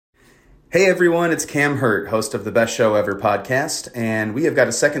Hey everyone, it's Cam Hurt, host of the Best Show Ever podcast, and we have got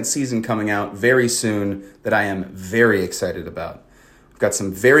a second season coming out very soon that I am very excited about. We've got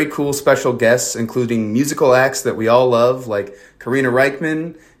some very cool special guests, including musical acts that we all love, like Karina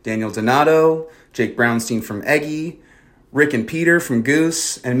Reichman, Daniel Donato, Jake Brownstein from Eggy, Rick and Peter from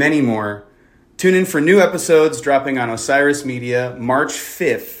Goose, and many more. Tune in for new episodes dropping on Osiris Media March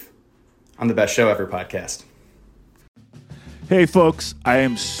 5th on the Best Show Ever podcast. Hey folks, I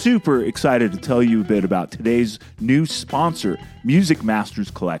am super excited to tell you a bit about today's new sponsor, Music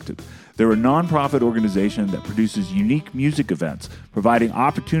Masters Collective. They're a nonprofit organization that produces unique music events, providing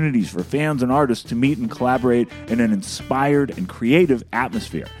opportunities for fans and artists to meet and collaborate in an inspired and creative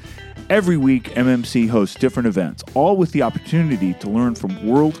atmosphere. Every week, MMC hosts different events, all with the opportunity to learn from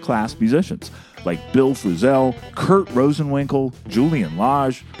world-class musicians like Bill Frisell, Kurt Rosenwinkel, Julian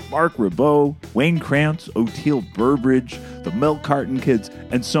Lage, Mark Ribot, Wayne Krantz, Oteil Burbridge, the Milk Carton Kids,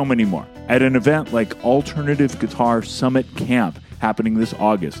 and so many more. At an event like Alternative Guitar Summit Camp happening this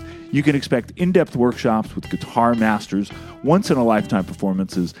August, you can expect in-depth workshops with guitar masters, once-in-a-lifetime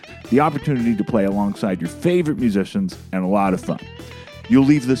performances, the opportunity to play alongside your favorite musicians, and a lot of fun. You'll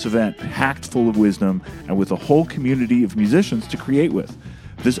leave this event packed full of wisdom and with a whole community of musicians to create with.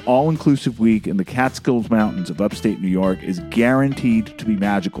 This all-inclusive week in the Catskills Mountains of upstate New York is guaranteed to be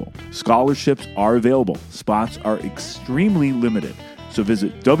magical. Scholarships are available. Spots are extremely limited. So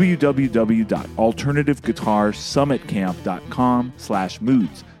visit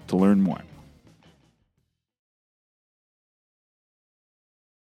www.alternativeguitarsummitcamp.com/moods to learn more.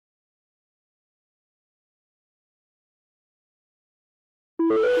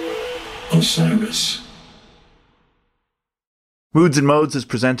 Osiris. Moods and Modes is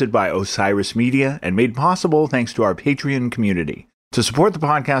presented by Osiris Media and made possible thanks to our Patreon community. To support the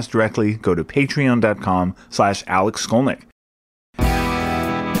podcast directly, go to patreon.com/Alex Skolnick.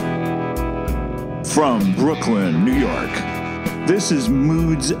 From Brooklyn, New York, this is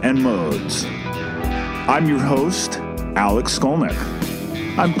Moods and Modes. I'm your host, Alex Skolnick.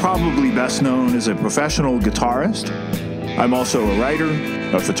 I'm probably best known as a professional guitarist. I'm also a writer,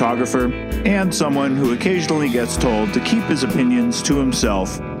 a photographer, and someone who occasionally gets told to keep his opinions to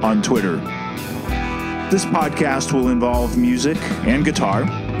himself on Twitter. This podcast will involve music and guitar,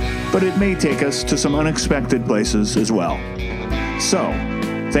 but it may take us to some unexpected places as well. So,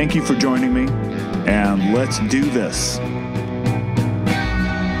 thank you for joining me, and let's do this.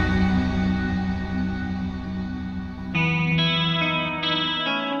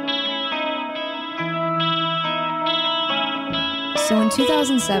 So in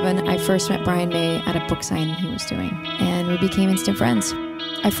 2007, I first met Brian May at a book signing he was doing, and we became instant friends.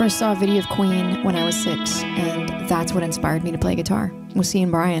 I first saw a video of Queen when I was 6, and that's what inspired me to play guitar, was seeing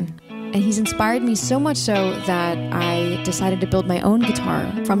Brian. And he's inspired me so much so that I decided to build my own guitar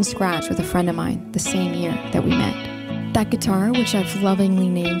from scratch with a friend of mine the same year that we met. That guitar, which I've lovingly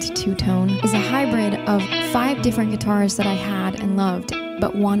named Two-Tone, is a hybrid of 5 different guitars that I had and loved,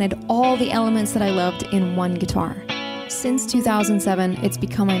 but wanted all the elements that I loved in one guitar. Since 2007, it's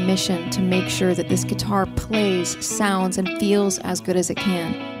become my mission to make sure that this guitar plays, sounds, and feels as good as it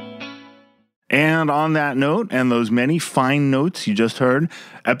can. And on that note, and those many fine notes you just heard,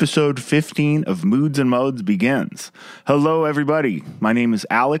 episode 15 of Moods and Modes begins. Hello, everybody. My name is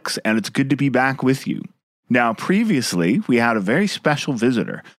Alex, and it's good to be back with you. Now, previously, we had a very special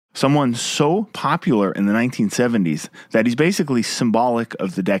visitor, someone so popular in the 1970s that he's basically symbolic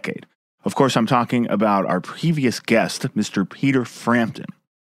of the decade. Of course, I'm talking about our previous guest, Mr. Peter Frampton.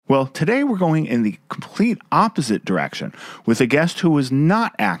 Well, today we're going in the complete opposite direction with a guest who was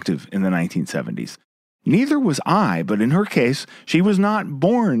not active in the 1970s. Neither was I, but in her case, she was not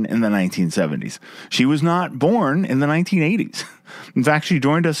born in the 1970s. She was not born in the 1980s. In fact, she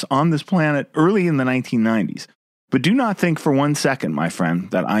joined us on this planet early in the 1990s. But do not think for one second, my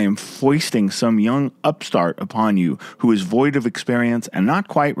friend, that I am foisting some young upstart upon you who is void of experience and not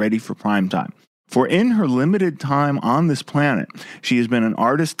quite ready for prime time. For in her limited time on this planet, she has been an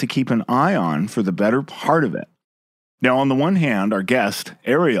artist to keep an eye on for the better part of it. Now, on the one hand, our guest,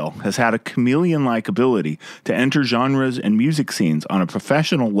 Arielle, has had a chameleon-like ability to enter genres and music scenes on a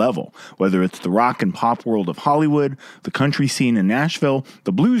professional level, whether it's the rock and pop world of Hollywood, the country scene in Nashville,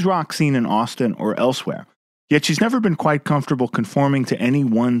 the blues rock scene in Austin, or elsewhere. Yet she's never been quite comfortable conforming to any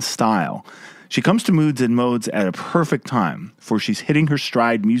one style. She comes to Moods and Modes at a perfect time, for she's hitting her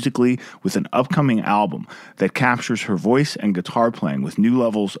stride musically with an upcoming album that captures her voice and guitar playing with new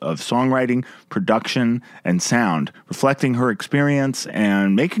levels of songwriting, production, and sound, reflecting her experience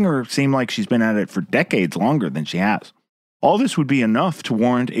and making her seem like she's been at it for decades longer than she has. All this would be enough to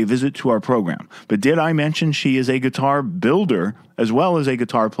warrant a visit to our program, but did I mention she is a guitar builder as well as a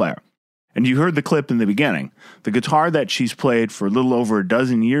guitar player? And you heard the clip in the beginning. The guitar that she's played for a little over a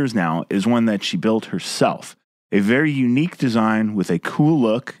dozen years now is one that she built herself. A very unique design with a cool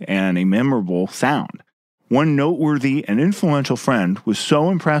look and a memorable sound. One noteworthy and influential friend was so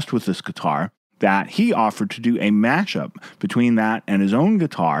impressed with this guitar that he offered to do a mashup between that and his own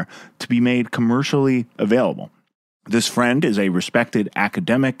guitar to be made commercially available. This friend is a respected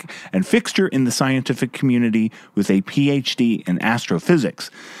academic and fixture in the scientific community with a PhD in astrophysics.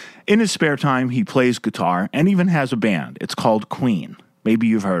 In his spare time, he plays guitar and even has a band. It's called Queen. Maybe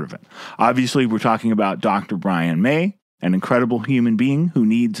you've heard of it. Obviously, we're talking about Dr. Brian May, an incredible human being who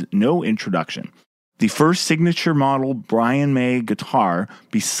needs no introduction. The first signature model Brian May guitar,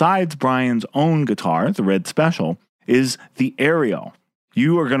 besides Brian's own guitar, the Red Special, is the Arielle.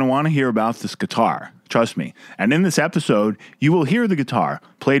 You are going to want to hear about this guitar, trust me. And in this episode, you will hear the guitar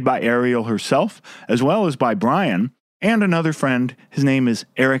played by Arielle herself, as well as by Brian, and another friend. His name is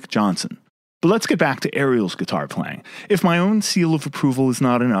Eric Johnson. But let's get back to Arielle's guitar playing. If my own seal of approval is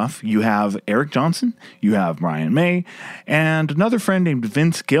not enough, you have Eric Johnson, you have Brian May, and another friend named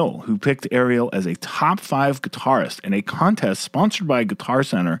Vince Gill, who picked Arielle as a top 5 guitarist in a contest sponsored by Guitar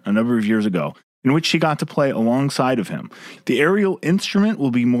Center a number of years ago, in which she got to play alongside of him. The Arielle instrument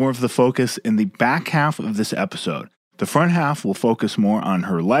will be more of the focus in the back half of this episode. The front half will focus more on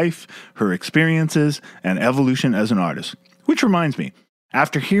her life, her experiences, and evolution as an artist. Which reminds me,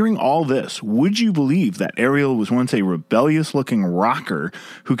 after hearing all this, would you believe that Arielle was once a rebellious-looking rocker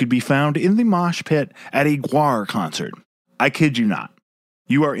who could be found in the mosh pit at a Gwar concert? I kid you not.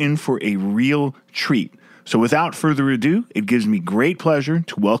 You are in for a real treat. So without further ado, it gives me great pleasure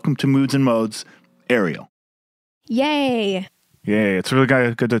to welcome to Moods and Modes, Arielle. Yay! Yay, it's really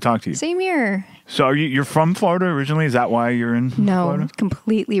good to talk to you. Same here. So you're from Florida originally? Is that why you're in Florida? No,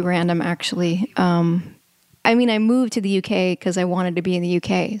 completely random, actually. I moved to the UK because I wanted to be in the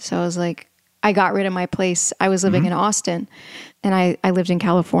UK. So I was like, I got rid of my place. I was living in Austin, and I lived in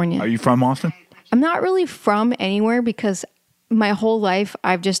California. Are you from Austin? I'm not really from anywhere because my whole life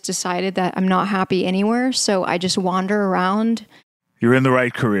I've just decided that I'm not happy anywhere. So I just wander around. You're in the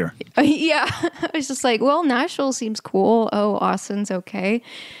right career. Yeah. I was just like, well, Nashville seems cool. Oh, Austin's okay.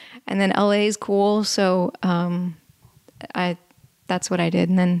 And then LA is cool. So that's what I did.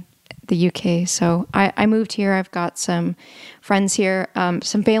 And then the UK. So I moved here. I've got some friends here.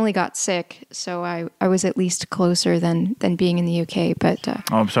 Some family got sick. So I was at least closer than being in the UK. But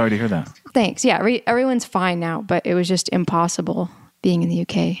I'm sorry to hear that. Thanks. Yeah, everyone's fine now. But it was just impossible being in the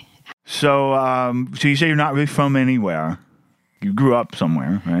UK. So you say you're not really from anywhere. You grew up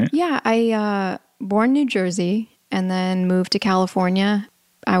somewhere, right? Yeah, I born in New Jersey and then moved to California.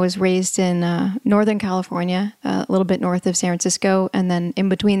 I was raised in Northern California, a little bit north of San Francisco, and then in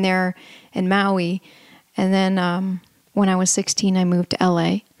between there in Maui. And then when I was 16, I moved to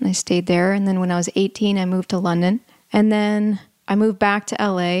LA, and I stayed there. And then when I was 18, I moved to London. And then I moved back to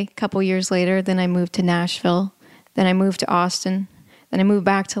LA a couple years later. Then I moved to Nashville. Then I moved to Austin. Then I moved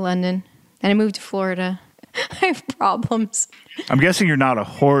back to London. Then I moved to Florida. I have problems. I'm guessing you're not a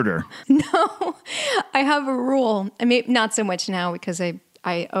hoarder. No, I have a rule. I mean, not so much now because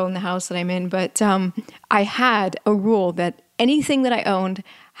I own the house that I'm in, but I had a rule that anything that I owned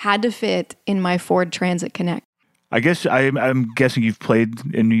had to fit in my Ford Transit Connect. I guess I'm guessing you've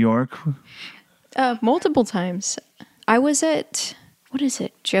played in New York? Multiple times. I was at,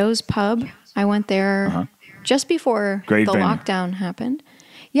 Joe's Pub. I went there just before the lockdown happened.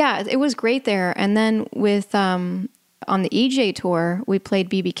 Yeah, it was great there. And then with on the EJ tour, we played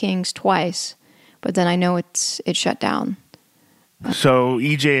BB King's twice, but then I know it shut down. So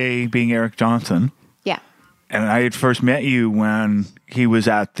EJ being Eric Johnson. Yeah. And I had first met you when he was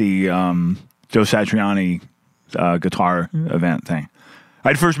at the Joe Satriani guitar event thing.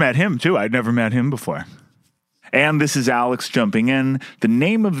 I'd first met him too. I'd never met him before. And this is Alex jumping in. The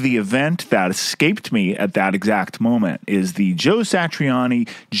name of the event that escaped me at that exact moment is the Joe Satriani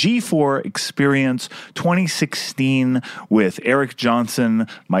G4 Experience 2016 with Eric Johnson,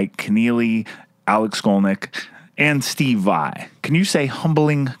 Mike Keneally, Alex Skolnick, and Steve Vai. Can you say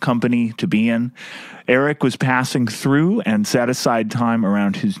humbling company to be in? Eric was passing through and set aside time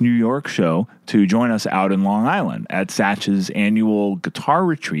around his New York show to join us out in Long Island at Satch's annual guitar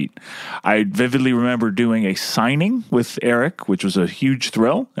retreat. I vividly remember doing a signing with Eric, which was a huge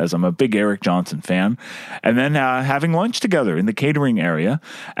thrill, as I'm a big Eric Johnson fan, and then having lunch together in the catering area.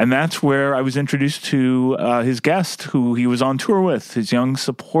 And that's where I was introduced to his guest, who he was on tour with, his young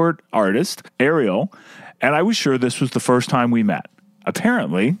support artist, Arielle. And I was sure this was the first time we met.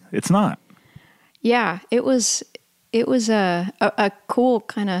 Apparently, it's not. Yeah, it was it was a cool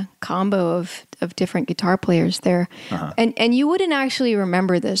kind of combo of different guitar players there. Uh-huh. And you wouldn't actually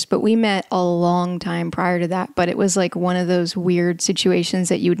remember this, but we met a long time prior to that. But it was like one of those weird situations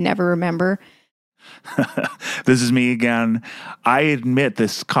that you would never remember. This is me again. I admit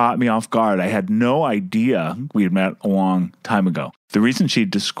this caught me off guard. I had no idea we had met a long time ago. The reason she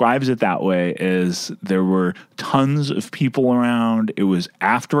describes it that way is there were tons of people around. It was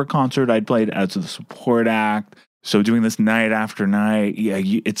after a concert I'd played as the support act. So doing this night after night,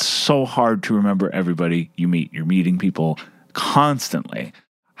 it's so hard to remember everybody you meet. You're meeting people constantly.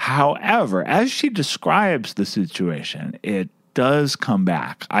 However, as she describes the situation, it does come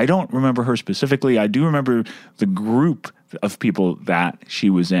back. I don't remember her specifically. I do remember the group of people that she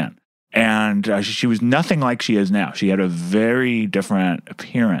was in. And she was nothing like she is now. She had a very different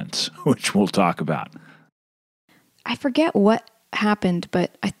appearance, which we'll talk about. I forget what happened,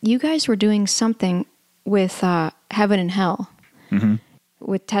 but you guys were doing something with Heaven and Hell,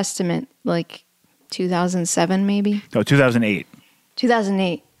 with Testament, like 2007 maybe? Oh, 2008.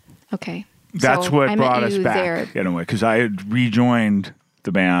 2008. Okay. That's so what brought us back, in a way, because I had rejoined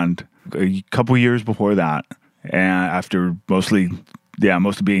the band a couple years before that, and after mostly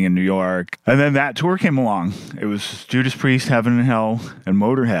being in New York. And then that tour came along. It was Judas Priest, Heaven and Hell, and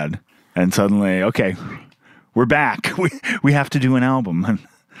Motorhead. And suddenly, okay, we're back. We have to do an album.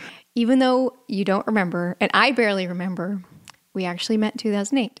 Even though you don't remember, and I barely remember, we actually met in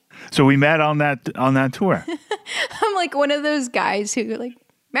 2008. So we met on that tour. I'm like one of those guys who like,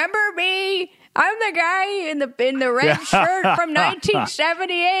 remember me? I'm the guy in the red shirt from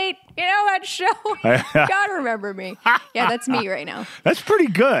 1978. You know that show? You gotta remember me. Yeah, that's me right now. That's pretty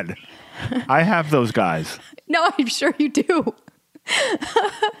good. I have those guys. No, I'm sure you do.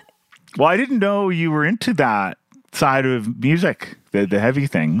 Well, I didn't know you were into that side of music, the heavy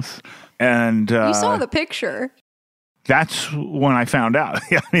things. And you saw the picture. That's when I found out.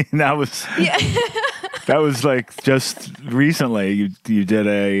 I mean, that was that was like just recently. You did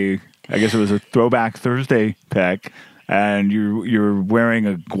I guess it was a Throwback Thursday pick, and you're wearing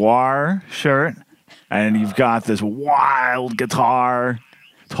a Guar shirt, and you've got this wild guitar,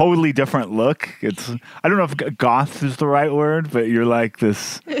 totally different look. I don't know if goth is the right word, but you're like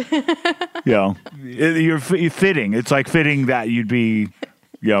this, you're fitting. It's like fitting that you'd be,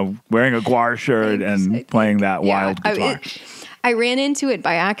 wearing a Guar shirt and playing that wild guitar. I ran into it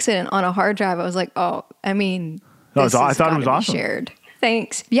by accident on a hard drive. I was like, I thought it was awesome. Shared.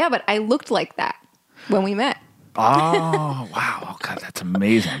 Thanks. Yeah, but I looked like that when we met. Oh, wow. Oh, God, that's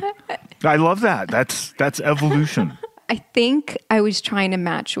amazing. I love that. That's evolution. I think I was trying to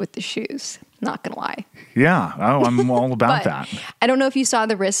match with the shoes. Not going to lie. Yeah. Oh, I'm all about that. I don't know if you saw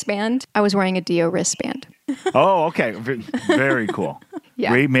the wristband. I was wearing a Dio wristband. Oh, okay. Very cool.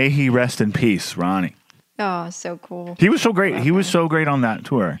 Yeah. May he rest in peace, Ronnie. Oh, so cool. He was so great. He was so great on that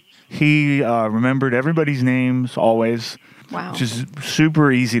tour. He remembered everybody's names always. Wow. Which is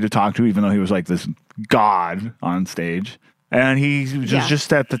super easy to talk to, even though he was like this god on stage. And he was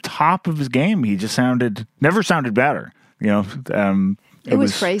just at the top of his game. He just never sounded better. It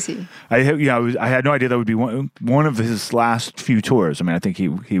was crazy. I had no idea that would be one of his last few tours. I mean, I think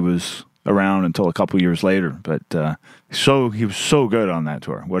he was around until a couple years later, but he was so good on that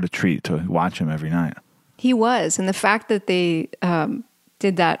tour. What a treat to watch him every night. He was, and the fact that they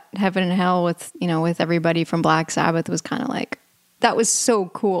did that Heaven and Hell with everybody from Black Sabbath was kind of like, that was so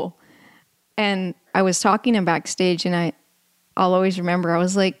cool. And I was talking to him backstage, and I'll always remember, I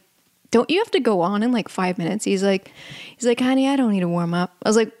was like, don't you have to go on in like 5 minutes? He's like, honey, I don't need to warm up. I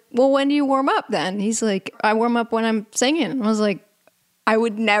was like, well, when do you warm up then? He's like, I warm up when I'm singing. I was like, I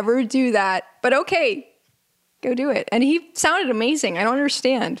would never do that, but okay, go do it. And he sounded amazing. I don't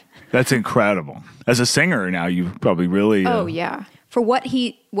understand. That's incredible. As a singer now, you probably really... Oh, yeah. For what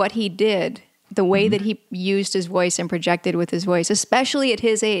he did, the way that he used his voice and projected with his voice, especially at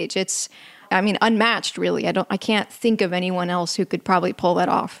his age, it's, unmatched, really. I can't think of anyone else who could probably pull that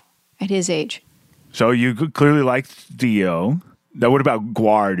off at his age. So you clearly liked Dio. Now, what about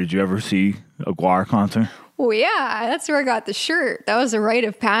Guar? Did you ever see a Guar concert? Well, yeah, that's where I got the shirt. That was a rite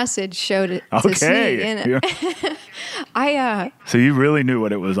of passage show to see. And so you really knew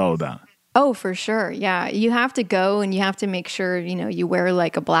what it was all about. Oh, for sure. Yeah. You have to go and you have to make sure, you wear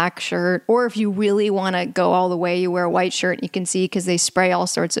like a black shirt, or if you really want to go all the way, you wear a white shirt, and you can see because they spray all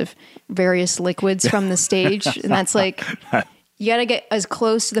sorts of various liquids from the stage. And that's like, you got to get as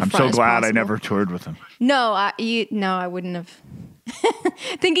close to the front as possible. I'm so glad I never toured with them. No, I wouldn't have.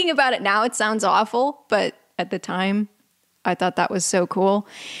 Thinking about it now, it sounds awful, but at the time, I thought that was so cool.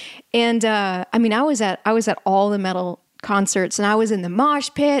 And I was at all the metal concerts and I was in the mosh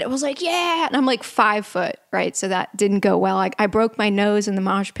pit. I was like, yeah. And I'm like 5 foot, right? So that didn't go well. I broke my nose in the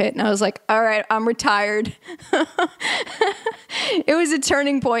mosh pit and I was like, all right, I'm retired. It was a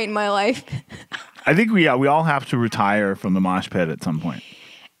turning point in my life. I think we all have to retire from the mosh pit at some point.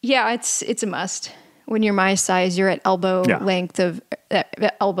 Yeah, it's a must. When you're my size, you're at elbow length of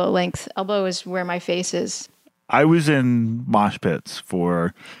elbow length. Elbow is where my face is. I was in mosh pits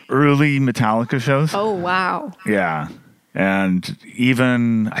for early Metallica shows. Oh, wow. Yeah. And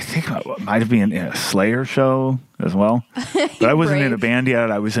even, I think it might have been in a Slayer show as well. But I wasn't in a band yet.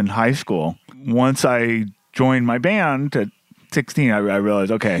 I was in high school. Once I joined my band at 16, I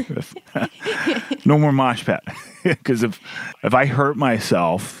realized, okay, no more mosh pit. Because if I hurt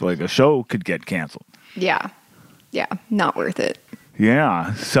myself, like a show could get canceled. Yeah. Yeah. Not worth it.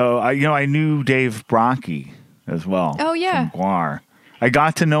 Yeah. So, I knew Dave Brockie as well. Oh, yeah. From Guar. I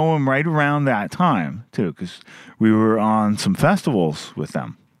got to know him right around that time, too, because we were on some festivals with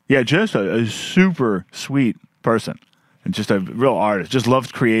them. Yeah, just a super sweet person and just a real artist. Just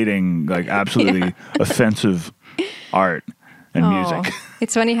loved creating, like, absolutely offensive art and music.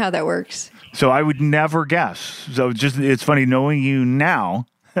 It's funny how that works. So I would never guess. So it's funny knowing you now.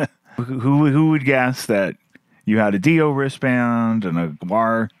 Who would guess that you had a Dio wristband and a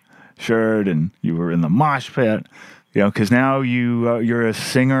Guar shirt and you were in the mosh pit? Because now you're a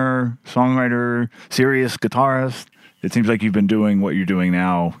singer, songwriter, serious guitarist. It seems like you've been doing what you're doing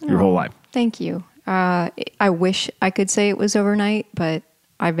now your whole life. Thank you. I wish I could say it was overnight, but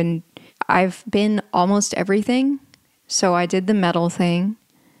I've been almost everything. So I did the metal thing,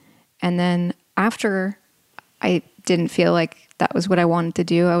 and then after I didn't feel like that was what I wanted to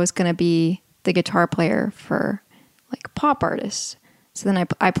do, I was going to be the guitar player for like pop artists. So then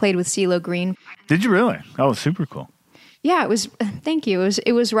I played with CeeLo Green. Did you really? Oh, super cool. Yeah, it was. Thank you.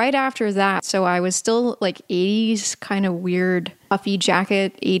 It was right after that. So I was still like 80s kind of weird puffy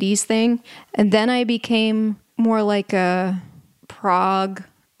jacket 80s thing, and then I became more like a prog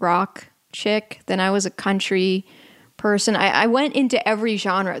rock chick. Then I was a country person. I went into every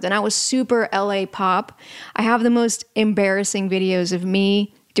genre. Then I was super LA pop. I have the most embarrassing videos of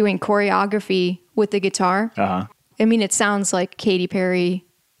me doing choreography with the guitar. Uh-huh. I mean, it sounds like Katy Perry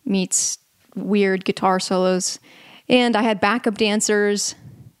meets weird guitar solos. And I had backup dancers.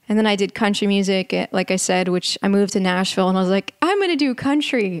 And then I did country music, like I said, which I moved to Nashville. And I was like, I'm going to do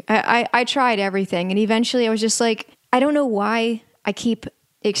country. I tried everything. And eventually I was just like, I don't know why I keep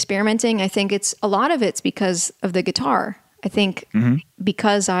experimenting. I think a lot of it's because of the guitar. I think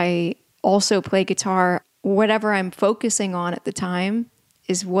because I also play guitar, whatever I'm focusing on at the time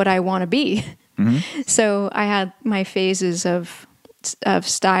is what I want to be. Mm-hmm. So I had my phases of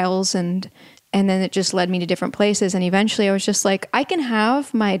styles and then it just led me to different places. And eventually I was just like, I can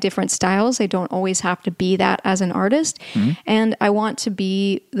have my different styles. I don't always have to be that as an artist. Mm-hmm. And I want to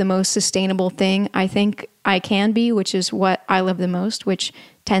be the most sustainable thing I think I can be, which is what I love the most, which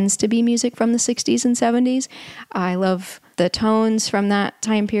tends to be music from the 60s and 70s. I love the tones from that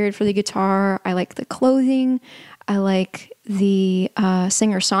time period for the guitar. I like the clothing. I like the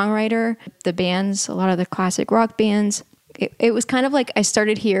singer-songwriter, the bands, a lot of the classic rock bands. It was kind of like I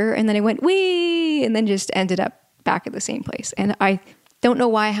started here and then I went, wee, and then just ended up back at the same place. And I don't know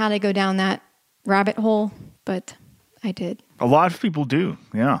why I had to go down that rabbit hole, but I did. A lot of people do,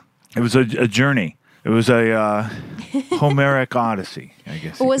 yeah. It was a journey. It was a Homeric odyssey, I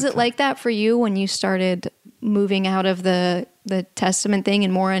guess. Was it like that for you when you started moving out of the Testament thing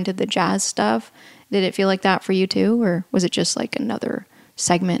and more into the jazz stuff? Did it feel like that for you too? Or was it just like another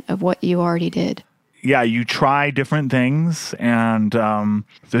segment of what you already did? Yeah, you try different things, and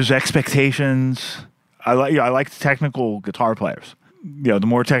there's expectations. I like technical guitar players. The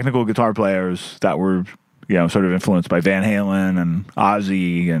more technical guitar players that were, sort of influenced by Van Halen and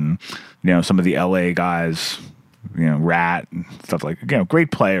Ozzy, and some of the LA guys, Rat and stuff like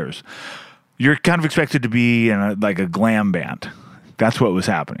great players. You're kind of expected to be in a glam band. That's what was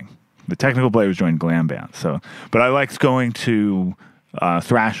happening. The technical players joined glam bands. But I liked going to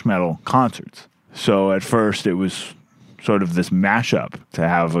thrash metal concerts. So at first it was sort of this mashup to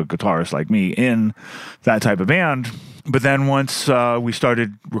have a guitarist like me in that type of band. But then once we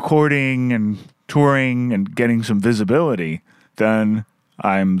started recording and touring and getting some visibility, then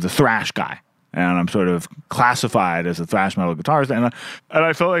I'm the thrash guy. And I'm sort of classified as a thrash metal guitarist. And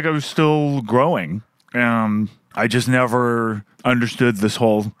I felt like I was still growing. I just never understood this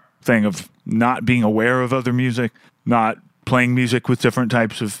whole thing of not being aware of other music, not playing music with different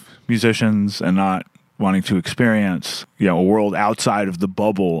types of musicians, and not wanting to experience, a world outside of the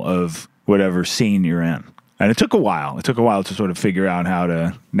bubble of whatever scene you're in. And it took a while. It took a while to sort of figure out how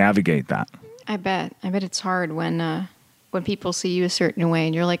to navigate that. I bet it's hard when when people see you a certain way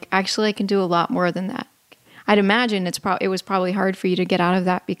and you're like, actually, I can do a lot more than that. I'd imagine it was probably hard for you to get out of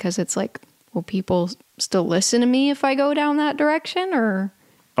that because it's like, will people still listen to me if I go down that direction? Or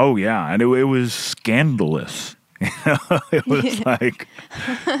oh yeah, and it was scandalous. It was like,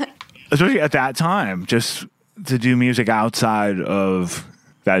 especially at that time, just to do music outside of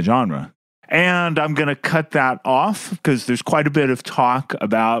that genre. And I'm going to cut that off because there's quite a bit of talk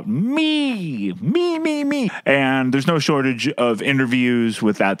about me. And there's no shortage of interviews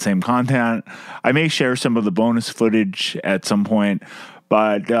with that same content. I may share some of the bonus footage at some point,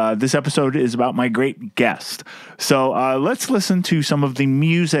 but this episode is about my great guest. So let's listen to some of the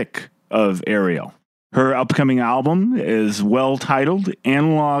music of Arielle. Her upcoming album is well titled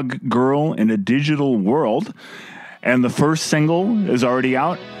Analog Girl in a Digital World. And the first single is already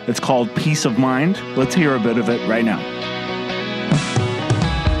out. It's called Peace of Mind. Let's hear a bit of it right now.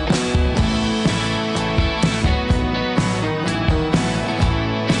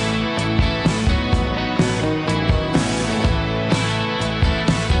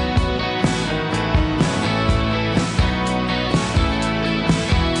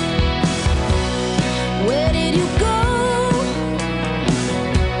 Where did you go?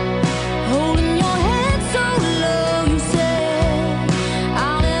 Holding your head so low, you said,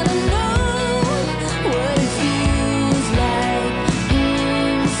 I'll never know what it feels like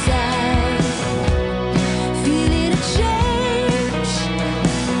inside. Feeling a change.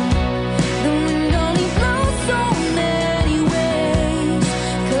 The wind only blows so many ways.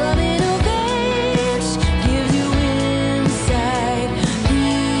 Coming of age gives you insight.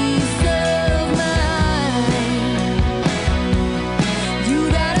 Peace of mind. You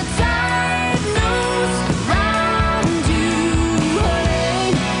got a tight noose around you,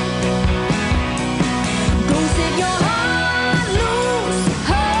 honey. Go set your heart loose,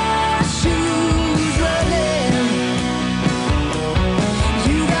 her shoes running.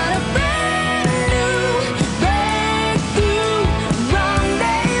 You got a brand new breakthrough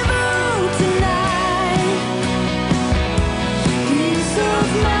rendezvous tonight. Peace of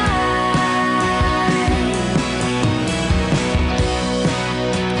mind.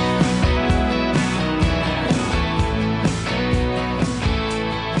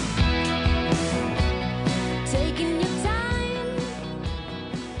 Taking your time.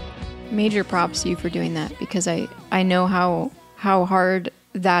 major props to you for doing that, because I know how hard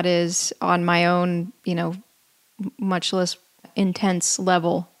that is on my own, much less intense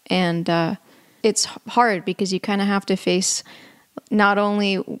level. And it's hard because you kind of have to face not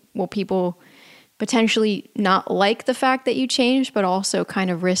only will people potentially not like the fact that you changed, but also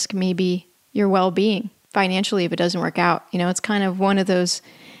kind of risk maybe your well-being financially if it doesn't work out. It's kind of one of those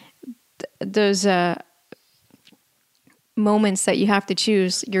moments that you have to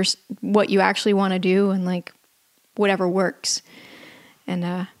choose what you actually want to do and like whatever works.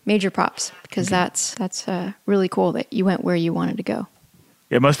 And major props, because that's really cool that you went where you wanted to go.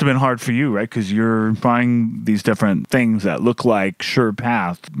 It must have been hard for you, right? Because you're buying these different things that look like sure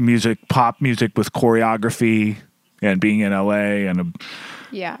path music, pop music with choreography, and being in LA.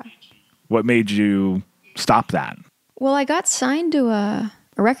 Yeah. What made you stop that? Well, I got signed to a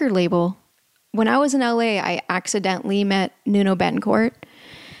record label. When I was in LA, I accidentally met Nuno Betancourt.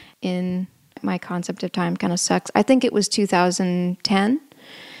 In my concept of time kind of sucks. I think it was 2010.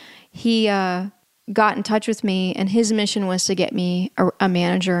 He got in touch with me, and his mission was to get me a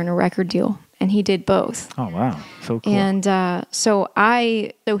manager and a record deal, and he did both. Oh wow, so cool! And so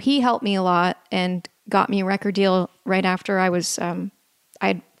he helped me a lot and got me a record deal right after I was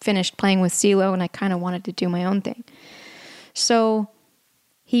I'd finished playing with CeeLo, and I kind of wanted to do my own thing. So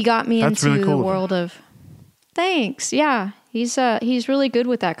he got me That's into really cool the world of. Thanks. Yeah, he's really good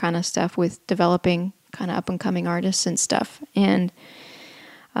with that kind of stuff, with developing kind of up and coming artists and stuff, and.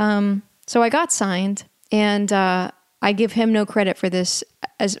 So I got signed, and I give him no credit for this,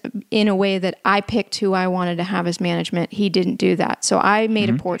 as in a way that I picked who I wanted to have as management. He didn't do that. So I made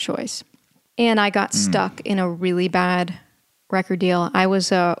a poor choice, and I got stuck in a really bad record deal. I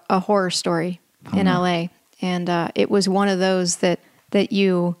was a horror story in LA, and it was one of those that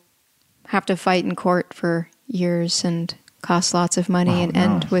you have to fight in court for years and cost lots of money and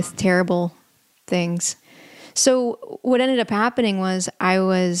end with terrible things. So what ended up happening was I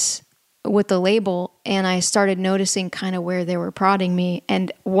was with the label, and I started noticing kind of where they were prodding me.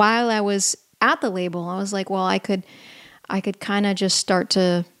 And while I was at the label, I was like, well, I could kind of just start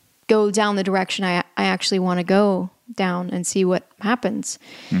to go down the direction I actually want to go down and see what happens.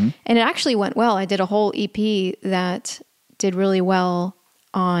 Mm-hmm. And it actually went well. I did a whole EP that did really well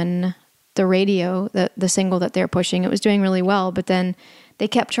on the radio, the single that they're pushing. It was doing really well, but then they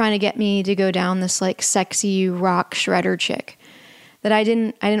kept trying to get me to go down this like sexy rock shredder chick. That I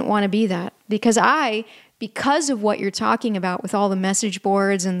didn't want to be that, because of what you're talking about with all the message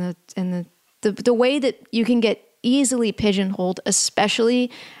boards and the way that you can get easily pigeonholed,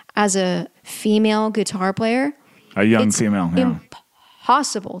 especially as a female guitar player. A young female, yeah.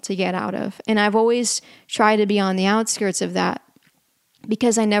 Impossible to get out of. And I've always tried to be on the outskirts of that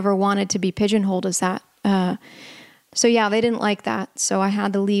because I never wanted to be pigeonholed as that. So yeah, they didn't like that. So I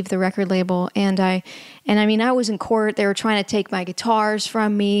had to leave the record label, and I mean, I was in court. They were trying to take my guitars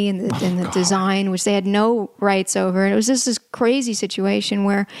from me and the design, which they had no rights over. And it was just this crazy situation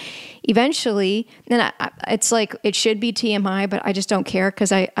where eventually, and it's like, it should be TMI, but I just don't care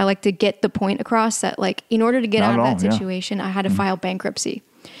because I like to get the point across that, like, in order to get out of that situation, I had to file bankruptcy.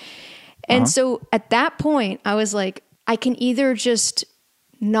 And so at that point, I was like, I can either just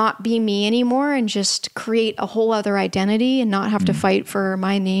not be me anymore and just create a whole other identity and not have to fight for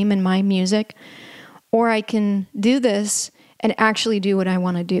my name and my music, or I can do this and actually do what I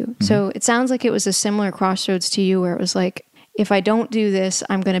want to do. So it sounds like it was a similar crossroads to you, where it was like, if I don't do this,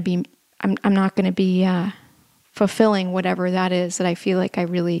 I'm not going to be fulfilling whatever that is that I feel like I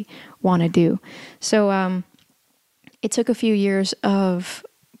really want to do. So it took a few years of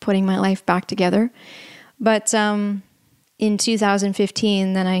putting my life back together, but in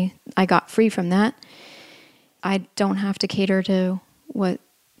 2015, then I got free from that. I don't have to cater to what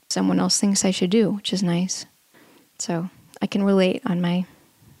someone else thinks I should do, which is nice. So I can relate on my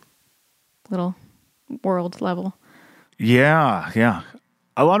little world level. Yeah, yeah.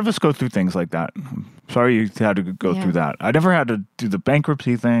 A lot of us go through things like that. Sorry you had to go through that. I never had to do the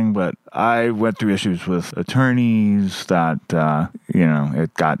bankruptcy thing, but I went through issues with attorneys that,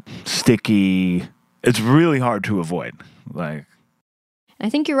 it got sticky. It's really hard to avoid. Like, I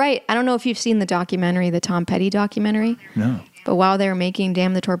think you're right. I don't know if you've seen the documentary, the Tom Petty documentary. No. But while they were making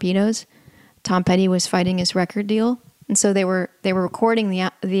Damn the Torpedoes, Tom Petty was fighting his record deal. And so they were recording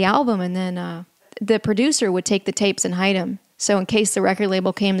the album, and then the producer would take the tapes and hide them. So in case the record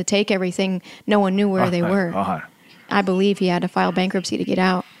label came to take everything, no one knew where they were. I believe he had to file bankruptcy to get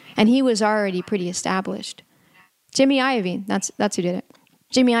out. And he was already pretty established. Jimmy Iovine, that's who did it.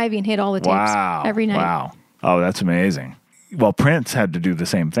 Jimmy Iovine hit all the tapes every night. Wow. Oh, that's amazing. Well, Prince had to do the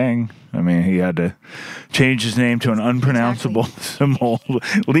same thing. I mean, he had to change his name to an unpronounceable symbol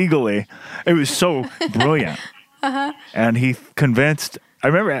legally. It was so brilliant. And he convinced, I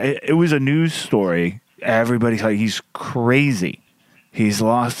remember it was a news story. Everybody's like, he's crazy. He's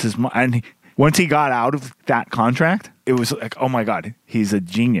lost his mind. And once he got out of that contract, it was like, oh my God, he's a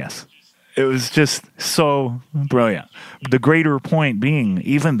genius. It was just so brilliant. The greater point being,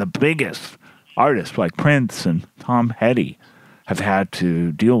 even the biggest artists like Prince and Tom Petty have had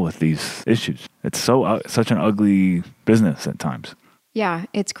to deal with these issues. It's such an ugly business at times. Yeah,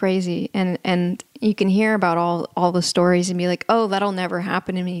 it's crazy. And you can hear about all the stories and be like, oh, that'll never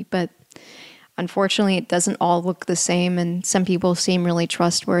happen to me. But unfortunately, it doesn't all look the same. And some people seem really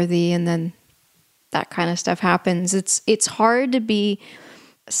trustworthy, and then that kind of stuff happens. It's hard to be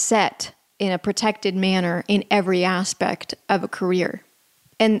set in a protected manner in every aspect of a career.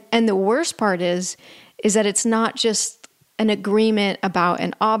 And the worst part is that it's not just an agreement about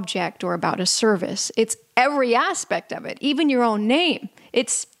an object or about a service. It's every aspect of it, even your own name.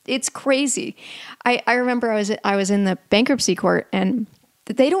 It's crazy. I remember I was in the bankruptcy court, and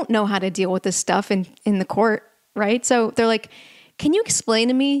they don't know how to deal with this stuff in the court, right? So they're like, can you explain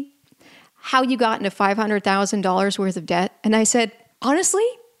to me how you got into $500,000 worth of debt? And I said, honestly,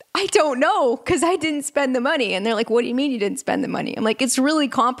 I don't know, because I didn't spend the money. And they're like, what do you mean you didn't spend the money? I'm like, it's really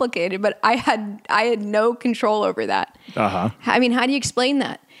complicated, but I had no control over that. I mean, how do you explain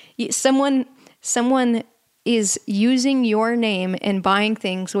that? Someone is using your name and buying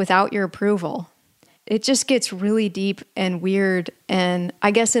things without your approval. It just gets really deep and weird. And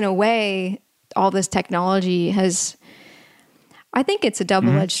I guess in a way, all this technology I think it's a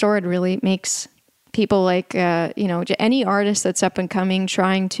double-edged sword, really. It makes people like, any artist that's up and coming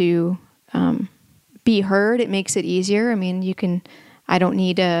trying to be heard, it makes it easier. I mean, I don't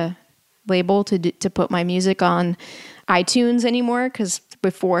need a label to put my music on iTunes anymore, because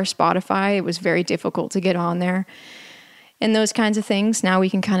before Spotify, it was very difficult to get on there and those kinds of things. Now we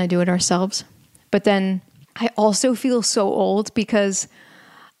can kind of do it ourselves. But then I also feel so old because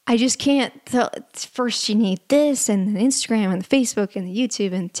I just can't. First, you need this, and Instagram, and Facebook, and the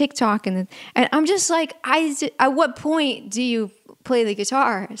YouTube, and TikTok, and I'm just like, at what point do you play the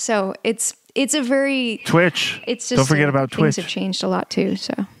guitar? So it's a very Twitch. It's just don't forget about Twitch. Things have changed a lot too.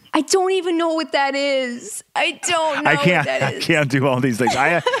 So I don't even know what that is. I don't know. What that is. I can't do all these things.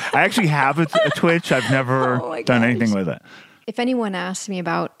 I actually have a Twitch. I've never done anything with it. If anyone asks me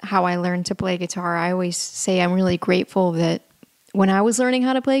about how I learned to play guitar, I always say I'm really grateful that when I was learning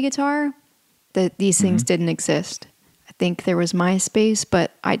how to play guitar, that these things didn't exist. I think there was MySpace,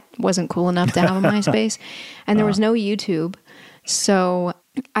 but I wasn't cool enough to have a MySpace. And there was no YouTube. So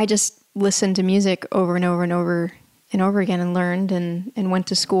I just listened to music over and over and over and over again and learned and went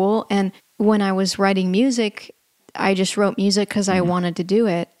to school. And when I was writing music, I just wrote music because I wanted to do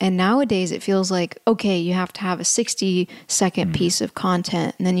it. And nowadays it feels like, okay, you have to have a 60-second piece of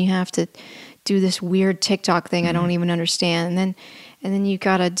content, and then you have to do this weird TikTok thing I don't even understand. And then you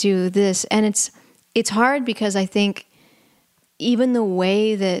got to do this. And it's hard because I think even the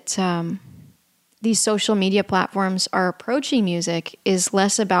way that these social media platforms are approaching music is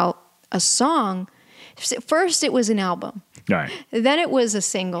less about a song. First it was an album. Right. Then it was a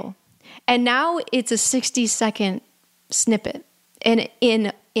single. And now it's a 60-second snippet. And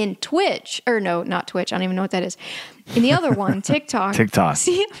in Twitch, or no, not Twitch, I don't even know what that is. In the other one, TikTok.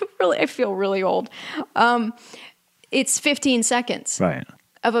 See, I feel really old. It's 15 seconds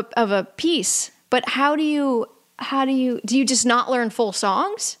of a piece. But do you just not learn full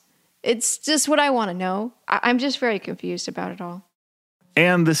songs? It's just what I want to know. I'm just very confused about it all.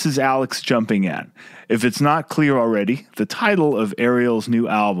 And this is Alex jumping in. If it's not clear already, the title of Arielle's new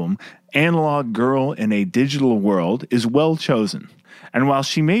album, Analog Girl in a Digital World, is well chosen. And while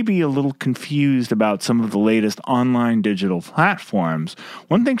she may be a little confused about some of the latest online digital platforms,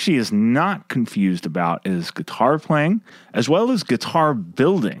 one thing she is not confused about is guitar playing, as well as guitar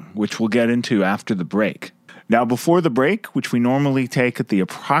building, which we'll get into after the break. Now, before the break, which we normally take at the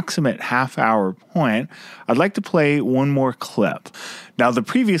approximate half-hour point, I'd like to play one more clip. Now, the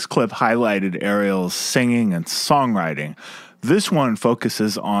previous clip highlighted Arielle's singing and songwriting. This one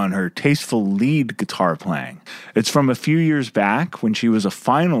focuses on her tasteful lead guitar playing. It's from a few years back when she was a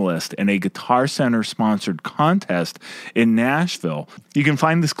finalist in a Guitar Center-sponsored contest in Nashville. You can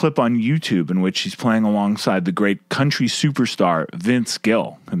find this clip on YouTube, in which she's playing alongside the great country superstar Vince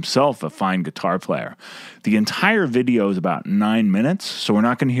Gill, himself a fine guitar player. The entire video is about 9 minutes, so we're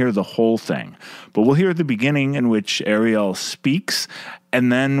not going to hear the whole thing. But we'll hear the beginning, in which Arielle speaks,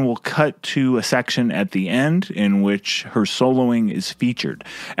 and then we'll cut to a section at the end in which her soloing is featured.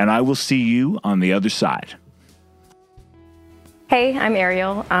 And I will see you on the other side. Hey, I'm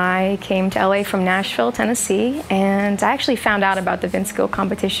Arielle. I came to LA from Nashville, Tennessee, and I actually found out about the Vince Gill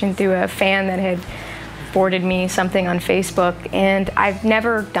competition through a fan that had forwarded me something on Facebook. And I've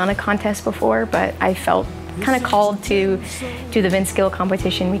never done a contest before, but I felt kind of called to do the Vince Gill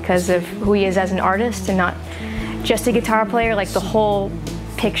competition because of who he is as an artist and not just a guitar player, like the whole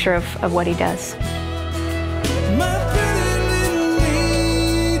picture of what he does. My pretty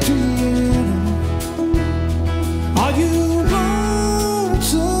little Adrienne, are you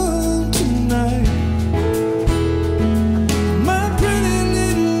lonesome tonight? My pretty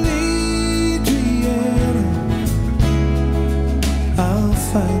little Adrienne, I'll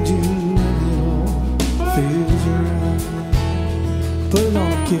find you when it all feels right. Put it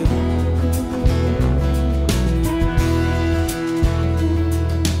on, kid.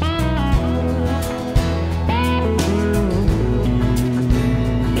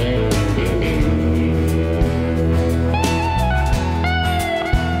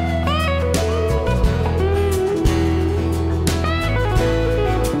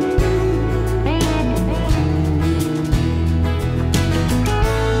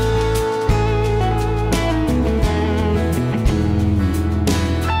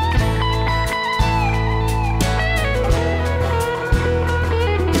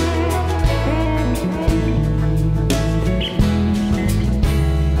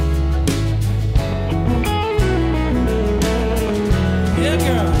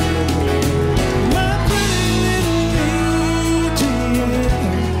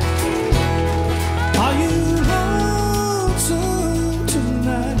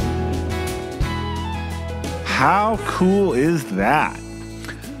 How cool is that?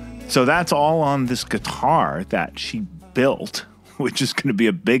 So that's all on this guitar that she built, which is going to be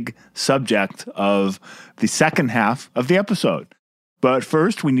a big subject of the second half of the episode. But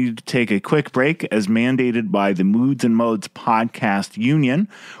first, we need to take a quick break as mandated by the Moods and Modes Podcast Union,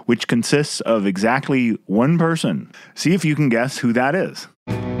 which consists of exactly one person. See if you can guess who that is.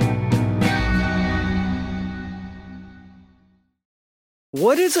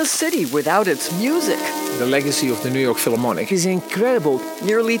 What is a city without its music? The legacy of the New York Philharmonic is incredible.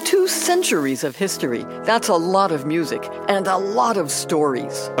 Nearly 2 centuries of history. That's a lot of music and a lot of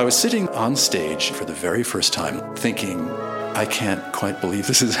stories. I was sitting on stage for the very first time thinking, I can't quite believe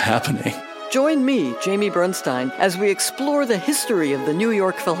this is happening. Join me, Jamie Bernstein, as we explore the history of the New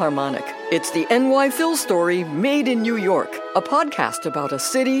York Philharmonic. It's the NY Phil Story Made in New York, a podcast about a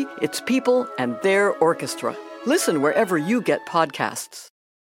city, its people, and their orchestra. Listen wherever you get podcasts.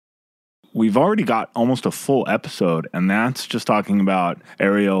 We've already got almost a full episode, and that's just talking about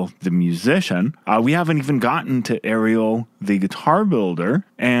Arielle, the musician. We haven't even gotten to Arielle, the guitar builder,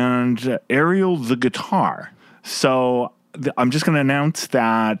 and Arielle, the guitar. So I'm just going to announce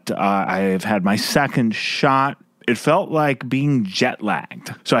that I've had my second shot. It felt like being jet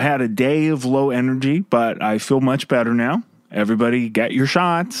lagged. So I had a day of low energy, but I feel much better now. Everybody get your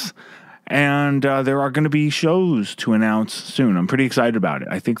shots. And there are going to be shows to announce soon. I'm pretty excited about it.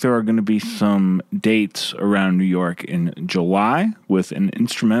 I think there are going to be some dates around New York in July with an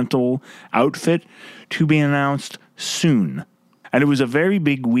instrumental outfit to be announced soon. And it was a very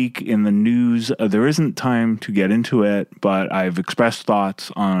big week in the news. There isn't time to get into it, but I've expressed thoughts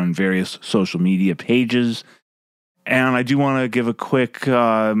on various social media pages. And I do want to give a quick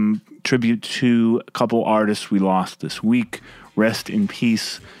tribute to a couple artists we lost this week. Rest in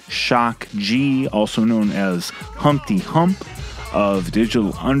peace, Shock G, also known as Humpty Hump of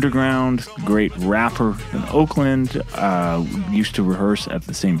Digital Underground, great rapper in Oakland, used to rehearse at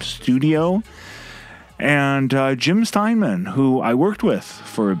the same studio. And Jim Steinman, who I worked with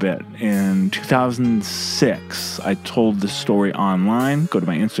for a bit in 2006. I told this story online. Go to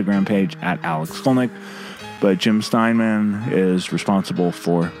my Instagram page at Alex Skolnick. But Jim Steinman is responsible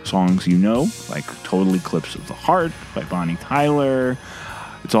for songs you know, like Total Eclipse of the Heart by Bonnie Tyler,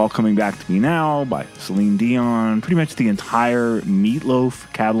 It's All Coming Back to Me Now by Celine Dion, pretty much the entire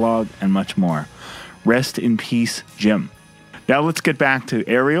Meatloaf catalog, and much more. Rest in peace, Jim. Now let's get back to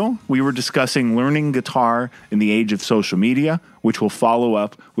Arielle. We were discussing learning guitar in the age of social media, which will follow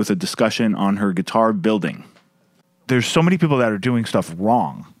up with a discussion on her guitar building. There's so many people that are doing stuff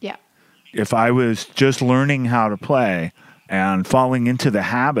wrong. Yeah. If I was just learning how to play and falling into the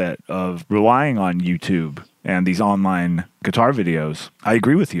habit of relying on YouTube and these online guitar videos, I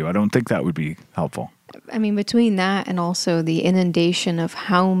agree with you. I don't think that would be helpful. I mean, between that and also the inundation of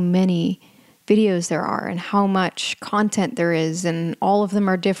how many videos there are and how much content there is, and all of them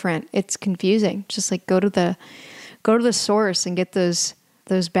are different, it's confusing. Just like go to the source and get those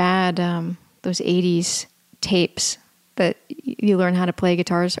bad those 80s tapes that you learn how to play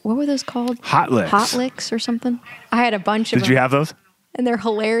guitars. What were those called? Hot Licks. Hot Licks or something. I had a bunch of them. Did you have those? And they're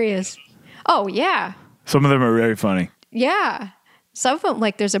hilarious. Oh, yeah. Some of them are very funny. Yeah. Some of them,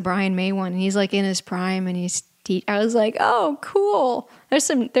 like there's a Brian May one, and he's like in his prime, and I was like, oh, cool. There's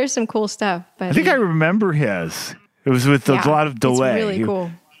some cool stuff. But I think I remember his. It was with a lot of delay. It's really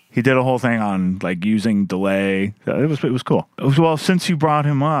cool. He did a whole thing on like using delay. It was cool. Well, since you brought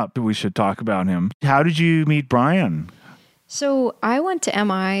him up, we should talk about him. How did you meet Brian? So I went to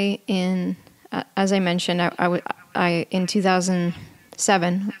MI in, as I mentioned, I in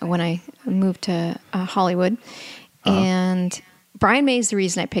 2007 when I moved to Hollywood, and Brian May is the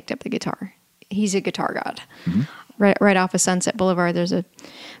reason I picked up the guitar. He's a guitar god. Mm-hmm. Right off of Sunset Boulevard, there's a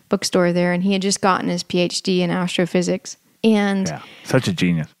bookstore there, and he had just gotten his PhD in astrophysics. And yeah, such a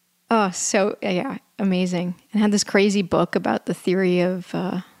genius. Oh, so yeah, amazing. And had this crazy book about the theory of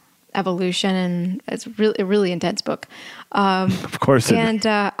evolution, and it's really a really intense book. Of course. And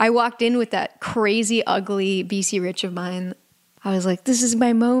I walked in with that crazy, ugly BC Rich of mine. I was like, this is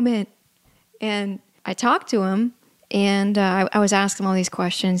my moment. And I talked to him, and I was asking him all these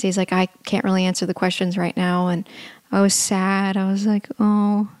questions. He's like, I can't really answer the questions right now. And I was sad. I was like,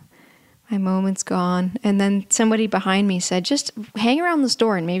 oh, my moment's gone. And then somebody behind me said, just hang around the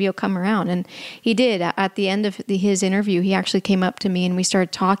store and maybe he'll come around. And he did. At the end of his interview, he actually came up to me and we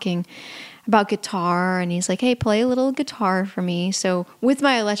started talking about guitar. And he's like, hey, play a little guitar for me. So with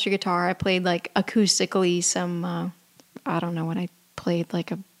my electric guitar, I played like acoustically some, I don't know what I played,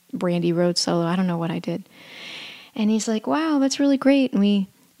 like a Brandy Rhodes solo. I don't know what I did. And he's like, wow, that's really great. And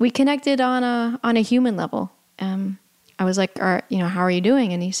we connected on a human level. I was like, how are you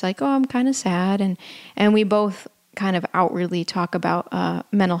doing? And he's like, oh, I'm kind of sad. And we both kind of outwardly talk about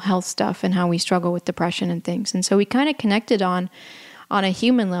mental health stuff and how we struggle with depression and things. And so we kind of connected on a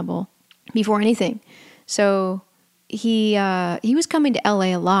human level before anything. So he was coming to LA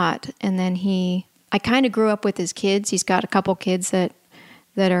a lot. And then I kind of grew up with his kids. He's got a couple kids that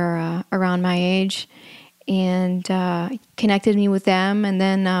are around my age, and connected me with them. And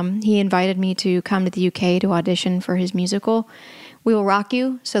then he invited me to come to the UK to audition for his musical, We Will Rock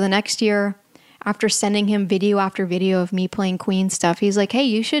You. So the next year, after sending him video after video of me playing Queen stuff, he's like, hey,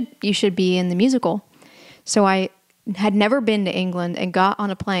 you should be in the musical. So I had never been to England and got on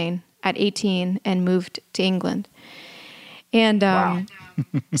a plane at 18 and moved to England. And wow.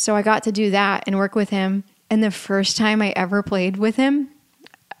 So I got to do that and work with him. And the first time I ever played with him,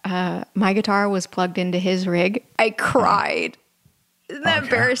 my guitar was plugged into his rig. I cried. Isn't that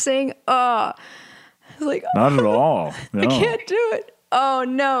embarrassing? Oh, I was like, Not at all. No. I can't do it. Oh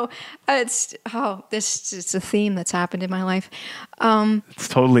no, it's a theme that's happened in my life. It's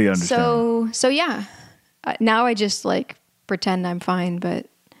totally understandable. So yeah, now I just like pretend I'm fine. But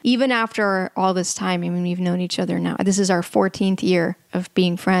even after all this time, I mean, we've known each other now. This is our 14th year of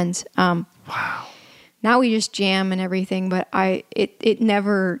being friends. Wow. Now we just jam and everything, but it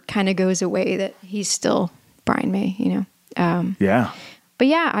never kind of goes away that he's still Brian May, you know. Yeah. But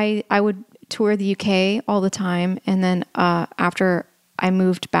yeah, I would tour the UK all the time, and then after I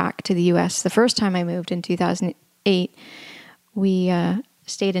moved back to the US, the first time I moved in 2008, we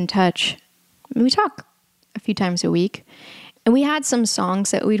stayed in touch. We talk a few times a week, and we had some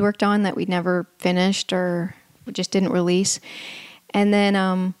songs that we'd worked on that we'd never finished or we just didn't release. And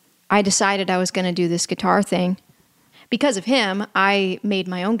then I decided I was going to do this guitar thing. Because of him, I made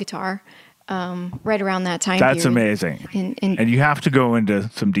my own guitar right around that time That's period. amazing. And you have to go into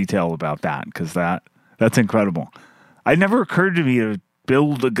some detail about that because that's incredible. It never occurred to me to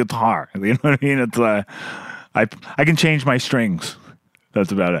build a guitar. You know what I mean? It's I can change my strings.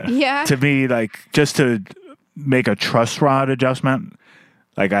 That's about it. Yeah. To me, like just to make a truss rod adjustment,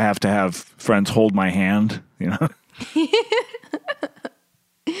 like I have to have friends hold my hand, you know?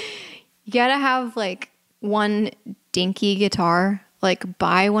 You gotta have like one dinky guitar, like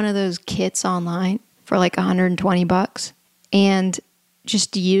buy one of those kits online for like $120 and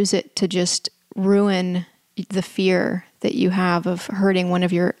just use it to just ruin the fear that you have of hurting one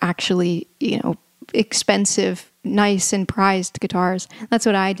of your actually, you know, expensive, nice and prized guitars. That's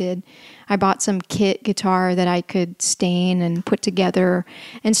what I did. I bought some kit guitar that I could stain and put together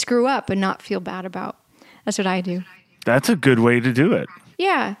and screw up and not feel bad about. That's what I do. That's a good way to do it.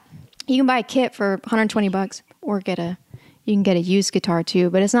 Yeah. You can buy a kit for $120 or you can get a used guitar too,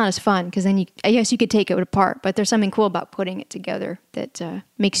 but it's not as fun because then I guess you could take it apart, but there's something cool about putting it together that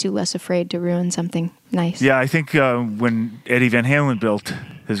makes you less afraid to ruin something nice. Yeah, I think when Eddie Van Halen built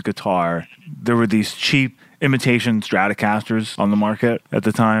his guitar, there were these cheap imitation Stratocasters on the market at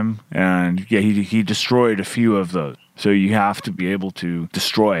the time, and yeah, he destroyed a few of those. So you have to be able to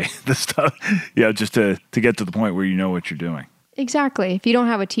destroy the stuff, just to get to the point where you know what you're doing. Exactly. If you don't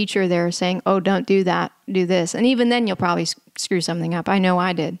have a teacher there saying, oh, don't do that, do this. And even then you'll probably screw something up. I know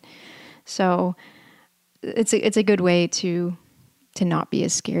I did. So it's a good way to not be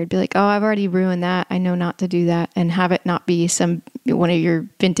as scared. Be like, oh, I've already ruined that. I know not to do that. And have it not be one of your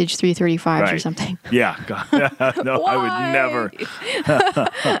vintage 335s or something. Yeah. No, I would never.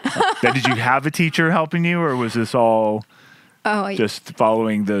 Now, did you have a teacher helping you, or was this all... just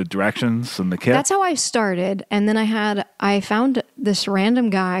following the directions and the kit? That's how I started. And then I found this random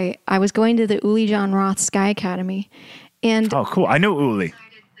guy. I was going to the Uli John Roth Sky Academy. And oh, cool. I know Uli.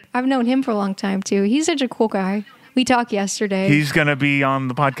 I've known him for a long time, too. He's such a cool guy. We talked yesterday. He's going to be on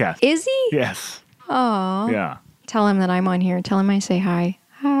the podcast. Is he? Yes. Oh. Yeah. Tell him that I'm on here. Tell him I say hi.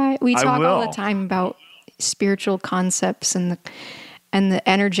 Hi. We talk all will. the time about spiritual concepts and the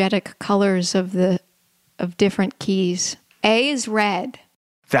energetic colors of different keys. A is red.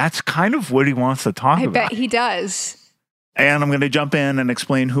 That's kind of what he wants to talk about. I bet he does. And I'm going to jump in and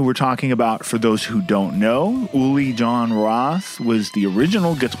explain who we're talking about for those who don't know. Uli John Roth was the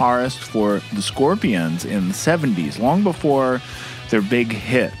original guitarist for the Scorpions in the 70s, long before their big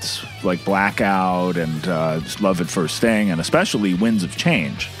hits like Blackout and Love at First Sting, and especially Winds of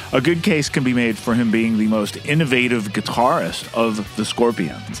Change. A good case can be made for him being the most innovative guitarist of the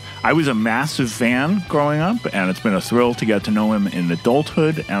Scorpions. I was a massive fan growing up, and it's been a thrill to get to know him in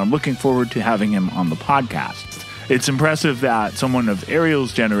adulthood, and I'm looking forward to having him on the podcast. It's impressive that someone of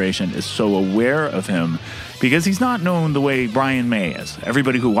Arielle's generation is so aware of him because he's not known the way Brian May is.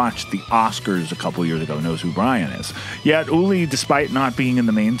 Everybody who watched the Oscars a couple years ago knows who Brian is. Yet Uli, despite not being in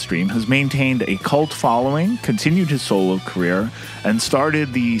the mainstream, has maintained a cult following, continued his solo career, and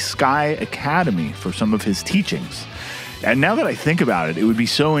started the Sky Academy for some of his teachings. And now that I think about it, it would be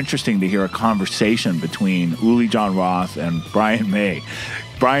so interesting to hear a conversation between Uli John Roth and Brian May.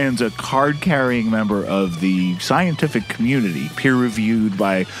 Brian's a card-carrying member of the scientific community, peer-reviewed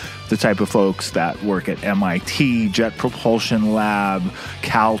by the type of folks that work at MIT, Jet Propulsion Lab,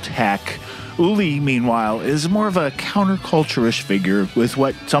 Caltech. Uli, meanwhile, is more of a counterculturist figure with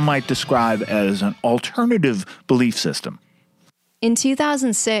what some might describe as an alternative belief system. In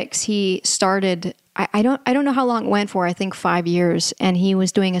 2006, he started, I don't know how long it went for, I think 5 years, and he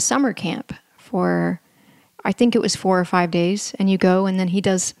was doing a summer camp for, I think it was 4 or 5 days, and you go, and then he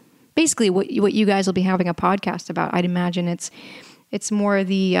does basically what you guys will be having a podcast about. I'd imagine it's It's more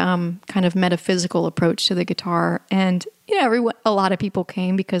the kind of metaphysical approach to the guitar. And a lot of people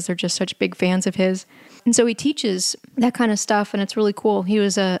came because they're just such big fans of his. And so he teaches that kind of stuff, and it's really cool. He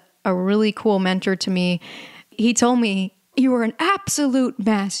was a really cool mentor to me. He told me, "You were an absolute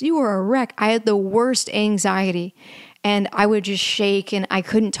mess. You were a wreck." I had the worst anxiety, and I would just shake, and I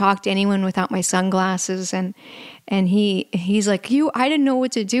couldn't talk to anyone without my sunglasses. And he's like, I didn't know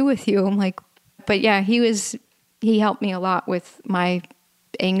what to do with you. I'm like, but yeah, he helped me a lot with my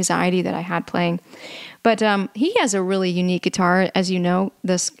anxiety that I had playing. But he has a really unique guitar, as you know,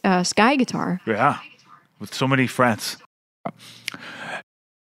 the Sky guitar. Yeah, with so many frets.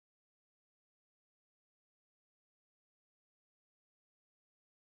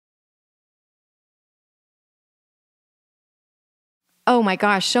 Oh my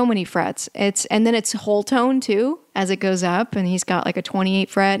gosh, so many frets. And then it's whole tone too as it goes up, and he's got like a 28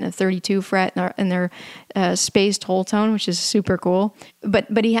 fret and a 32 fret, and they're spaced whole tone, which is super cool.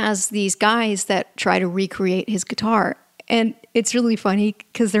 But he has these guys that try to recreate his guitar, and it's really funny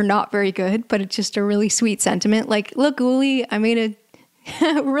because they're not very good, but it's just a really sweet sentiment. Like, look, Uli, I made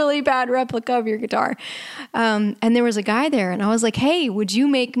a really bad replica of your guitar. And there was a guy there, and I was like, "Hey, would you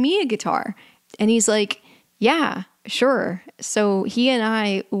make me a guitar?" And he's like, "Yeah, sure." So he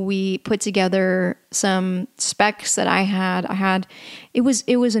and we put together some specs that I had. It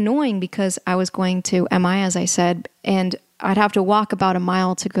was annoying because I was going to MI, as I said, and I'd have to walk about a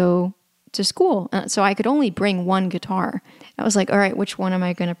mile to go to school. So I could only bring one guitar. I was like, all right, which one am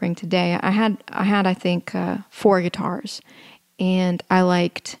I going to bring today? I had I think 4 guitars, and I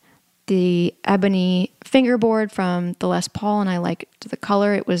liked the ebony fingerboard from the Les Paul, and I liked the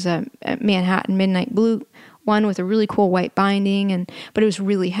color. It was a Manhattan Midnight Blue one with a really cool white binding, but it was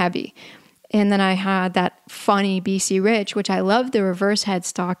really heavy. And then I had that funny BC Rich, which I love the reverse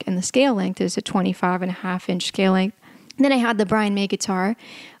headstock, and the scale length is a 25.5-inch scale length. And then I had the Brian May guitar,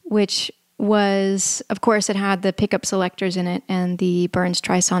 which was, of course, it had the pickup selectors in it and the Burns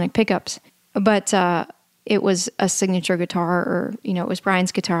Trisonic pickups. But it was a signature guitar, or, it was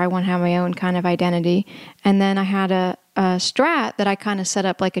Brian's guitar. I wanted to have my own kind of identity. And then I had a Strat that I kind of set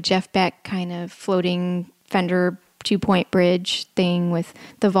up like a Jeff Beck kind of floating Fender 2-point bridge thing with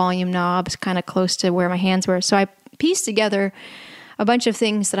the volume knobs kind of close to where my hands were. So I pieced together a bunch of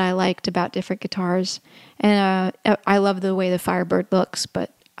things that I liked about different guitars. And I love the way the Firebird looks,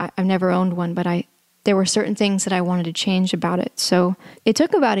 but I've never owned one, but there were certain things that I wanted to change about it. So it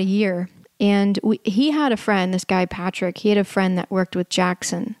took about a year. And he had a friend, this guy Patrick, he had a friend that worked with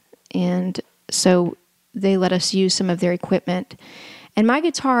Jackson. And so they let us use some of their equipment. And my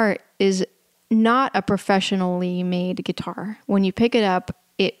guitar is not a professionally made guitar. When you pick it up,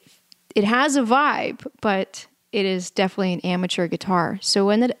 it has a vibe, but it is definitely an amateur guitar. So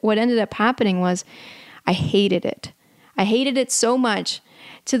what ended up happening was I hated it. I hated it so much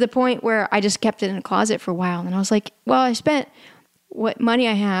to the point where I just kept it in a closet for a while. And I was like, well, I spent what money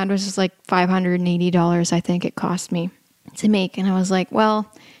I had was just like $580, I think it cost me to make. And I was like,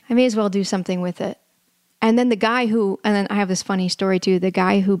 well, I may as well do something with it. And then and then I have this funny story too, the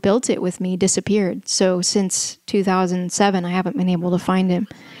guy who built it with me disappeared. So since 2007, I haven't been able to find him.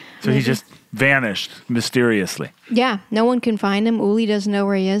 So he just vanished mysteriously. Yeah, no one can find him. Uli doesn't know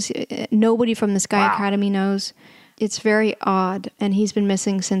where he is. Nobody from the Sky Academy knows. It's very odd, and he's been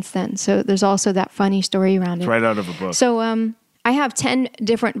missing since then. So there's also that funny story around it. It's right out of a book. So I have 10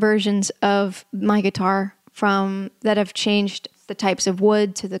 different versions of my guitar that have changed the types of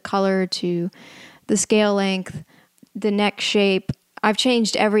wood to the color to the scale length, the neck shape. I've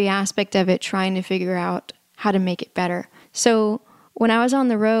changed every aspect of it trying to figure out how to make it better. So when I was on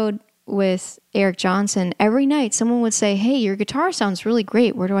the road with Eric Johnson, every night someone would say, "Hey, your guitar sounds really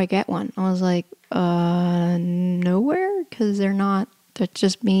great. Where do I get one?" I was like, nowhere, because they're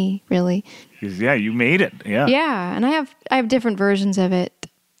just me, really. Yeah, you made it. Yeah. Yeah, and I have different versions of it,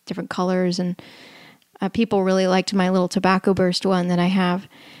 different colors, and people really liked my little Tobacco Burst one that I have.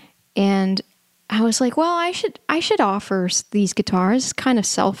 And I was like, well, I should offer these guitars. It's kind of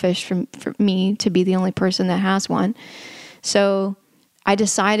selfish for me to be the only person that has one. So I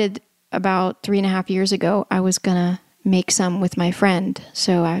decided about 3.5 years ago I was going to make some with my friend.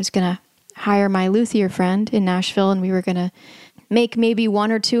 So I was going to hire my luthier friend in Nashville, and we were going to make maybe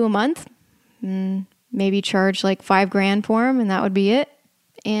 1 or 2 a month, maybe charge like $5,000 for them, and that would be it.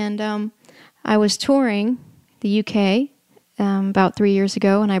 And I was touring the UK about 3 years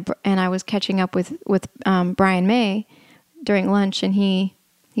ago, and I was catching up with Brian May during lunch, and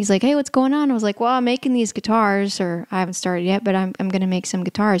he's like, "Hey, what's going on?" I was like, "Well, I'm making these guitars, or I haven't started yet, but I'm going to make some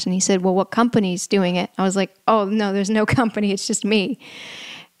guitars." And he said, "Well, what company's doing it?" I was like, "Oh, no, there's no company. It's just me."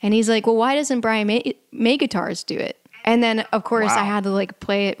 And he's like, "Well, why doesn't Brian May Guitars do it?" And then, of course, I Wow. had to like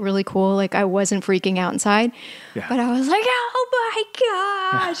play it really cool. Like I wasn't freaking out inside, Yeah. but I was like, oh my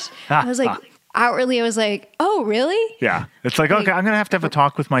gosh. I was like, outwardly, I was like, oh, really? Yeah. It's like, okay, I'm going to have a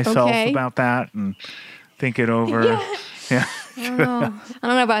talk with myself Okay. about that and think it over. Yeah. I don't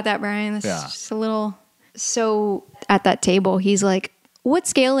know about that, Brian. That's Yeah. just a little. So at that table, he's like, what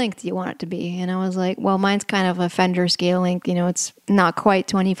scale length do you want it to be? And I was like, well, mine's kind of a Fender scale length. You know, it's not quite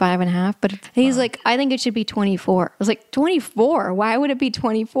 25 and a half, but he's like, I think it should be 24. I was like, 24? Why would it be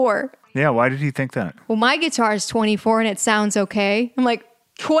 24? Yeah. Why did he think that? Well, my guitar is 24 and it sounds okay. I'm like,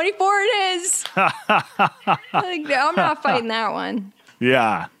 24 it is. Like, no, I'm not fighting that one.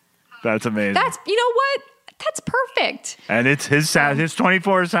 Yeah. That's amazing. That's, you know what? That's perfect. And it's his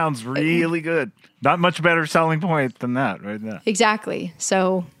 24 sounds really good. Not much better selling point than that right there. Exactly.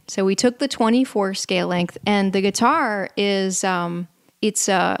 So we took the 24 scale length, and the guitar is it's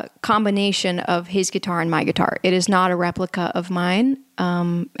a combination of his guitar and my guitar. It is not a replica of mine,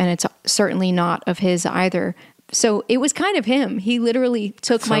 and it's certainly not of his either. So it was kind of him. He literally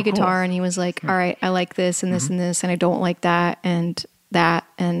took my cool. guitar and he was like, all right, I like this and this and this, and I don't like that and that.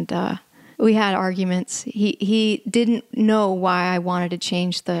 And we had arguments. He didn't know why I wanted to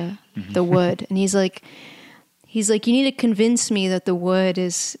change the wood. And he's like, you need to convince me that the wood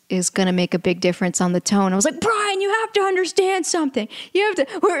is going to make a big difference on the tone. I was like, Brian, you have to understand something. You have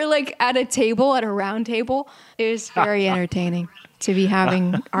to. We're like at a round table. It was very entertaining to be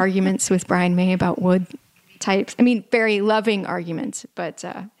having arguments with Brian May about wood types. I mean, very loving arguments, but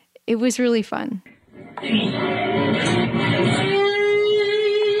it was really fun.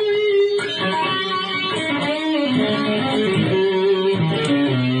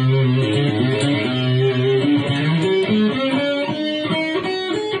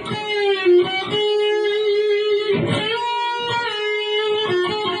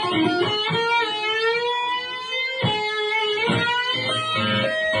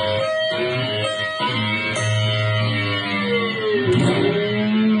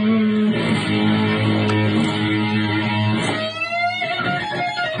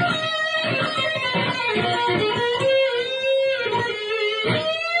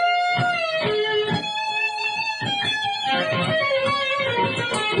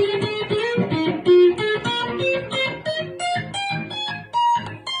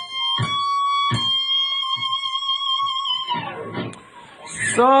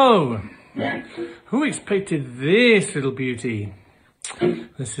 So, who expected this little beauty?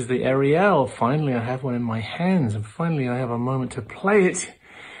 This is the Arielle. Finally, I have one in my hands, and finally I have a moment to play it.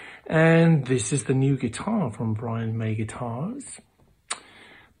 And this is the new guitar from Brian May Guitars,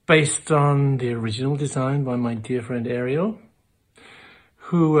 based on the original design by my dear friend Arielle,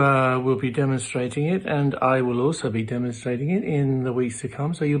 who will be demonstrating it, and I will also be demonstrating it in the weeks to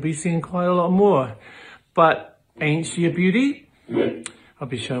come, so you'll be seeing quite a lot more. But ain't she a beauty? I'll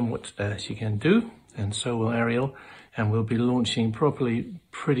be showing what she can do, and so will Arielle, and we'll be launching properly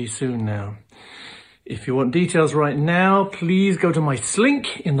pretty soon now. If you want details right now, please go to my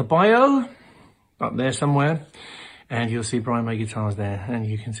link in the bio, up there somewhere, and you'll see Brian May Guitars there, and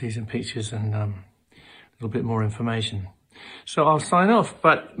you can see some pictures and a little bit more information. So I'll sign off,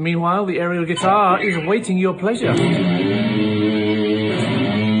 but meanwhile, the Arielle guitar is awaiting your pleasure.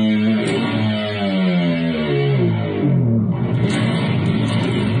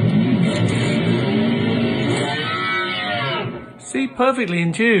 See, perfectly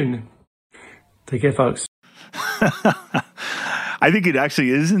in tune. Take care, folks. I think it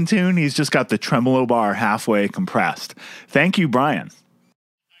actually is in tune. He's just got the tremolo bar halfway compressed. Thank you, Brian.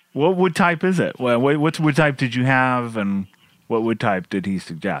 What wood type is it? What wood type did you have, and what wood type did he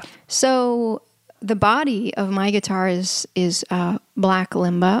suggest? So the body of my guitar is black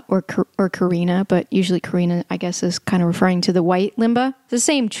limba or carina, but usually carina, I guess, is kind of referring to the white limba. It's the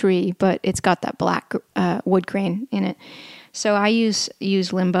same tree, but it's got that black wood grain in it. So I use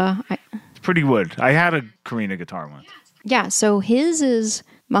limba. It's pretty wood. I had a Carina guitar once. Yeah, so his is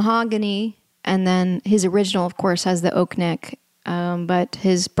mahogany, and then his original, of course, has the oak neck, but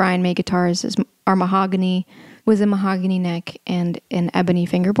his Brian May guitars are mahogany with a mahogany neck and an ebony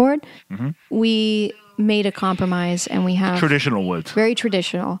fingerboard. Mm-hmm. We made a compromise, and we have... Traditional woods. Very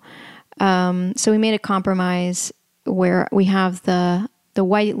traditional. So we made a compromise where we have the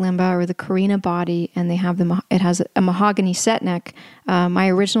white limba or the Carina body, and it has a mahogany set neck. My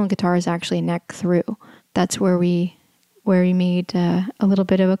original guitar is actually neck through. That's where we made a little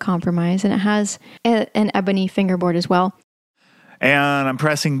bit of a compromise, and it has an ebony fingerboard as well. And I'm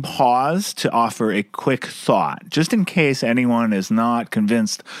pressing pause to offer a quick thought, just in case anyone is not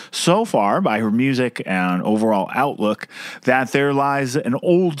convinced so far by her music and overall outlook that there lies an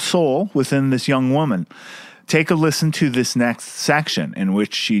old soul within this young woman. Take a listen to this next section in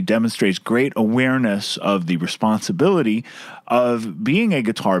which she demonstrates great awareness of the responsibility of being a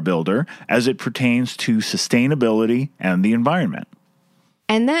guitar builder as it pertains to sustainability and the environment.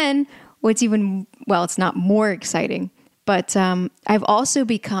 And then what's even, well, it's not more exciting, but I've also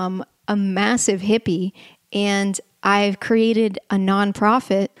become a massive hippie, and I've created a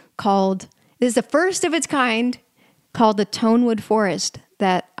nonprofit called, this is the first of its kind, called the Tonewood Forest,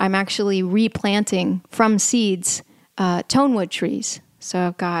 that I'm actually replanting from seeds, tonewood trees. So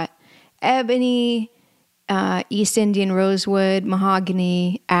I've got ebony, East Indian rosewood,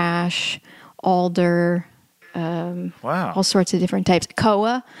 mahogany, ash, alder, all sorts of different types.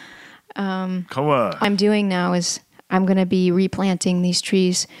 Koa. Koa. I'm doing now is I'm going to be replanting these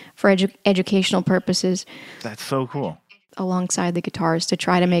trees for educational purposes. That's so cool. Alongside the guitars to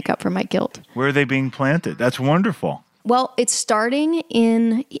try to make up for my guilt. Where are they being planted? That's wonderful. Well, it's starting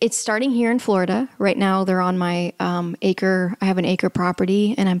here in Florida. Right now they're on my acre. I have an acre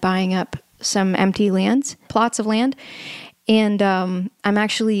property and I'm buying up some empty plots of land. And I'm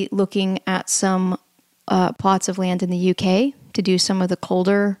actually looking at some plots of land in the UK to do some of the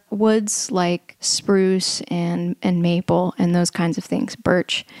colder woods like spruce and maple and those kinds of things,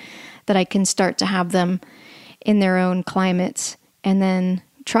 birch, that I can start to have them in their own climates and then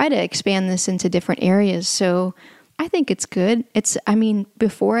try to expand this into different areas. So I think it's good.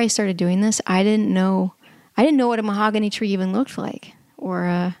 Before I started doing this, I didn't know what a mahogany tree even looked like,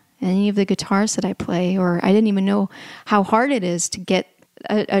 or any of the guitars that I play, or I didn't even know how hard it is to get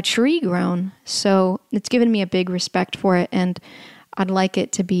a tree grown. So it's given me a big respect for it, and I'd like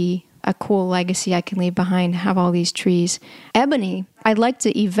it to be a cool legacy I can leave behind, have all these trees. Ebony, I'd like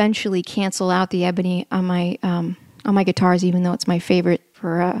to eventually cancel out the ebony on my guitars, even though it's my favorite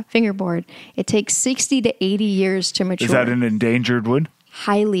for a fingerboard. It takes 60 to 80 years to mature. Is that an endangered wood?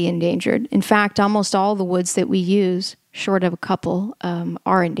 Highly endangered. In fact, almost all the woods that we use, short of a couple,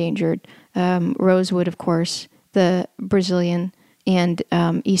 are endangered. Rosewood, of course, the Brazilian and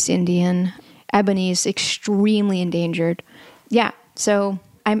East Indian. Ebony is extremely endangered. Yeah, so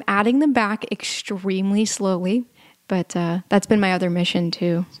I'm adding them back extremely slowly, but that's been my other mission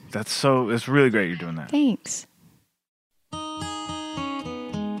too. It's really great you're doing that. Thanks.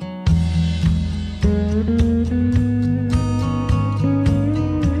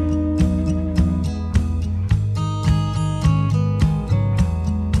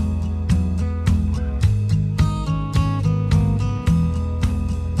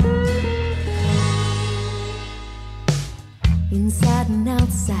 Inside and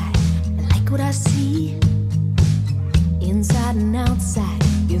outside, I like what I see. Inside and outside,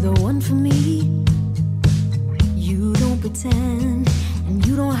 you're the one for me. You don't pretend and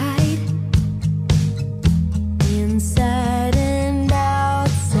you don't hide. Inside and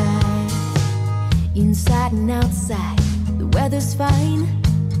outside, inside and outside, the weather's fine.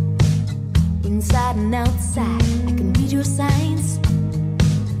 Inside and outside, I can read your signs.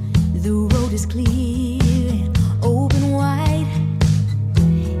 The road is clear and open wide.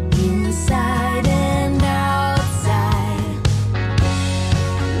 Inside and outside,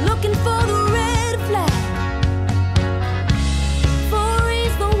 looking for the red flag, for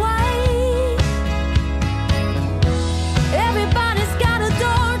is the white. Everybody's got a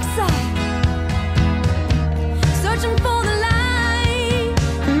dark side, searching for the light.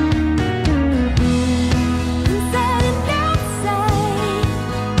 Inside and outside,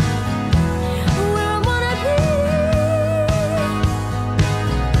 where I wanna be.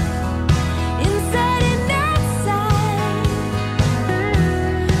 Inside and outside,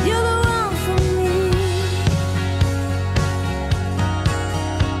 you're the one for me.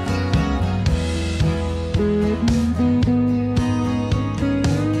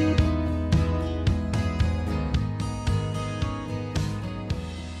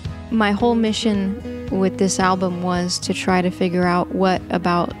 My whole mission with this album was to try to figure out what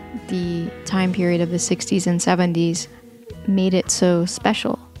about the time period of the 60s and 70s made it so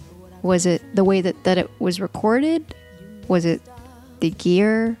special. Was it the way that it was recorded? Was it the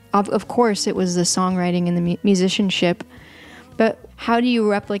gear? Of course, it was the songwriting and the musicianship. But how do you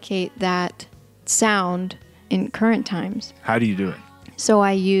replicate that sound in current times? How do you do it? So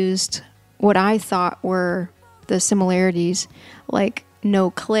I used what I thought were the similarities, like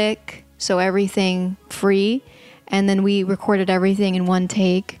no click, so everything free. And then we recorded everything in one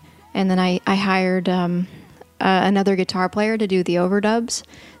take. And then I hired another guitar player to do the overdubs,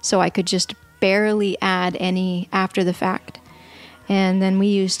 so I could just barely add any after the fact. And then we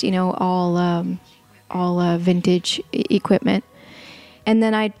used, all vintage equipment. And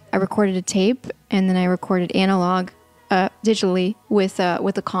then I recorded a tape, and then I recorded analog digitally with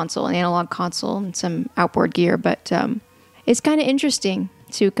a console, an analog console, and some outboard gear. But it's kind of interesting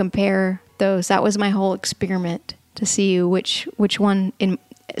to compare those. That was my whole experiment, to see which one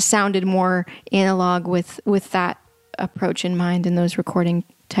sounded more analog with that approach in mind and those recording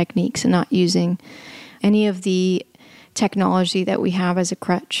techniques, and not using any of the technology that we have as a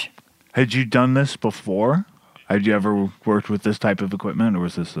crutch. Had you done this before? Had you ever worked with this type of equipment, or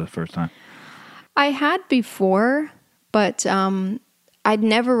was this the first time? I had before, but I'd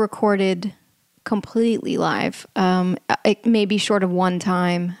never recorded completely live. It may be short of one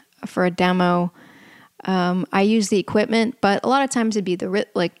time for a demo. I use the equipment, but a lot of times it'd be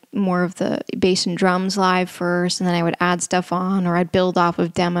more of the bass and drums live first, and then I would add stuff on, or I'd build off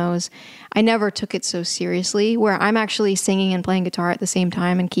of demos. I never took it so seriously, where I'm actually singing and playing guitar at the same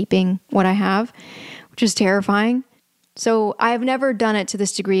time and keeping what I have, which is terrifying. So I've never done it to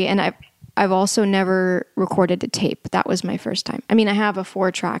this degree, and I've also never recorded to tape. That was my first time. I mean, I have a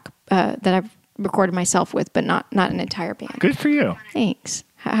 4-track that I've recorded myself with, but not an entire band. Good for you. Thanks.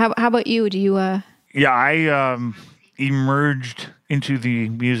 How about you? Do you... Yeah, I emerged into the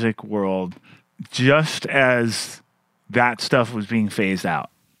music world just as that stuff was being phased out.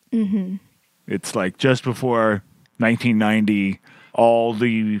 Mm-hmm. It's like just before 1990, all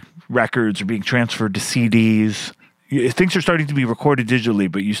the records are being transferred to CDs. Things are starting to be recorded digitally,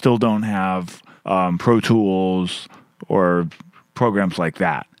 but you still don't have Pro Tools or programs like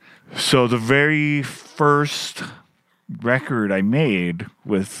that. So the very first record I made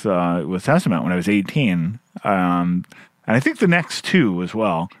with Testament when I was 18, and I think the next two as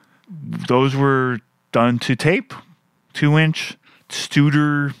well, those were done to tape, 2-inch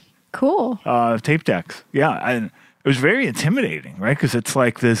Studer cool tape decks. Yeah, and it was very intimidating, right? Because it's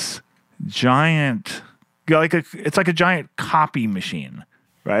like this giant, it's like a giant copy machine,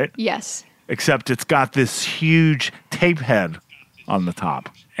 right? Yes. Except it's got this huge tape head on the top,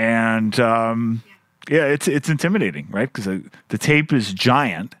 and yeah, it's intimidating, right? Because the tape is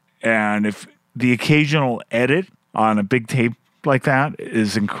giant, and if the occasional edit on a big tape like that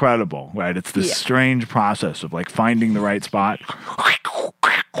is incredible, right? It's this strange process of like finding the right spot,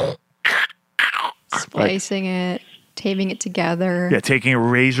 splicing it, taping it together. Yeah, taking a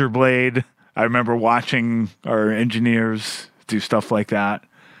razor blade. I remember watching our engineers do stuff like that,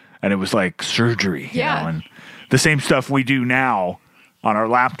 and it was like surgery, you know, and the same stuff we do now on our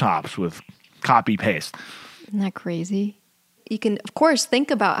laptops with copy paste. Isn't that crazy? You can, of course, think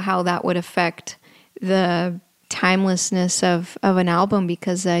about how that would affect the timelessness of an album,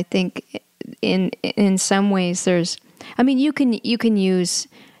 because I think in some ways you can use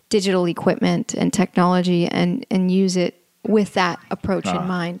digital equipment and technology and use it with that approach in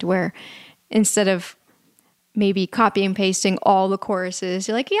mind, where instead of maybe copy and pasting all the choruses,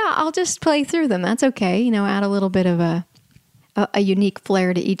 you're like, yeah, I'll just play through them. That's okay. Add a little bit of a unique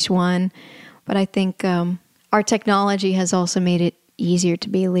flair to each one. But I think our technology has also made it easier to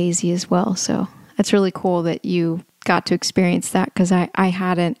be lazy as well. So it's really cool that you got to experience that, because I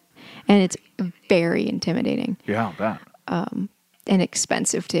hadn't, and it's very intimidating. Yeah, I bet. And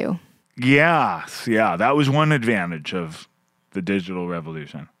expensive too. Yeah, that was one advantage of the digital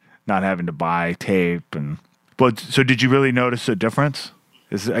revolution, not having to buy tape. But so did you really notice a difference?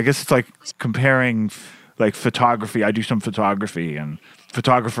 I guess it's like comparing like photography. I do some photography, and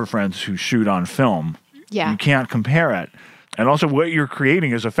photographer friends who shoot on film. Yeah. You can't compare it. And also what you're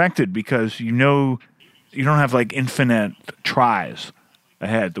creating is affected because you don't have like infinite tries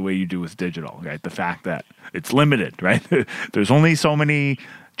ahead the way you do with digital, right? The fact that it's limited, right? There's only so many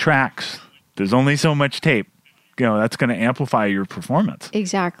tracks. There's only so much tape. That's going to amplify your performance.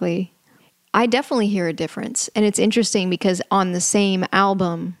 Exactly. I definitely hear a difference. And it's interesting because on the same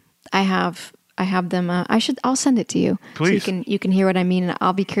album, I have them. I'll send it to you. Please. So you can hear what I mean. And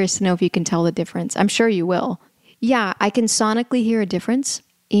I'll be curious to know if you can tell the difference. I'm sure you will. Yeah, I can sonically hear a difference.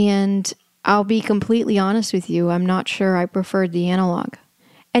 And I'll be completely honest with you. I'm not sure I preferred the analog.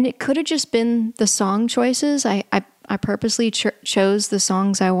 And it could have just been the song choices. I purposely chose the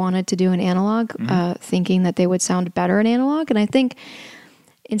songs I wanted to do in analog, thinking that they would sound better in analog. And I think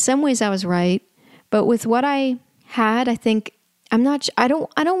in some ways I was right. But with what I had, I think I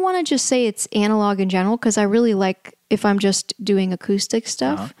don't want to just say it's analog in general, because I really like if I'm just doing acoustic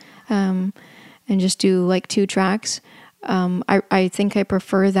stuff and just do like 2 tracks. I think I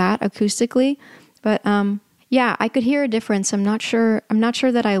prefer that acoustically, but yeah, I could hear a difference. I'm not sure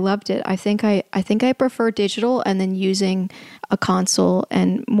that I loved it. I think I prefer digital and then using a console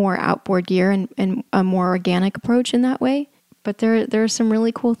and more outboard gear and a more organic approach in that way. But there are some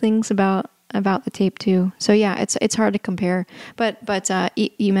really cool things about about the tape too. So yeah, it's hard to compare. But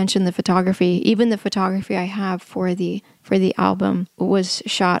you mentioned the photography. Even the photography I have for the album was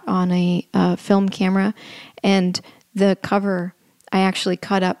shot on a film camera, and the cover I actually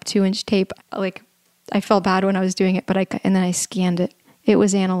cut up 2-inch tape. Like, I felt bad when I was doing it, and then I scanned it. It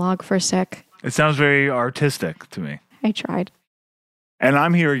was analog for a sec. It sounds very artistic to me. I tried. And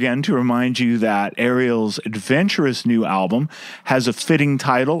I'm here again to remind you that Arielle's adventurous new album has a fitting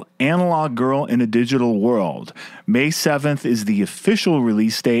title, Analog Girl in a Digital World. May 7th is the official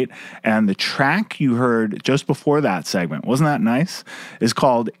release date, and the track you heard just before that segment, wasn't that nice, is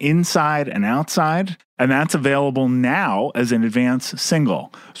called Inside and Outside, and that's available now as an advance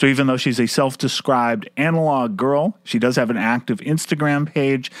single. So even though she's a self-described analog girl, she does have an active Instagram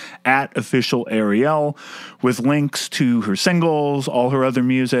page at Official Arielle with links to her singles, all her other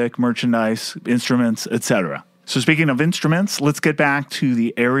music, merchandise, instruments, etc. So speaking of instruments, let's get back to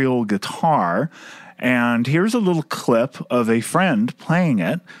the Arielle guitar. And here's a little clip of a friend playing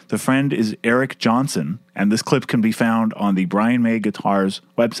it. The friend is Eric Johnson, and this clip can be found on the Brian May Guitars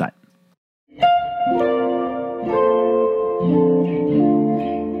website.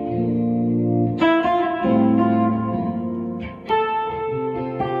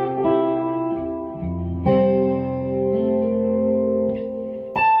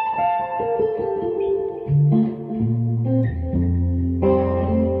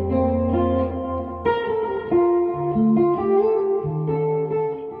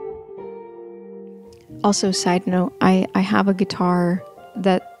 Also, side note, I have a guitar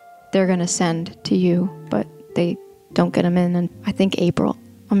that they're going to send to you, but they don't get them in I think April.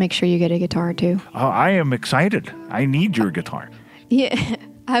 I'll make sure you get a guitar too. Oh, I am excited. I need your guitar. Yeah,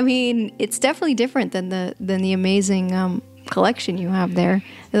 I mean, it's definitely different than the amazing collection you have there.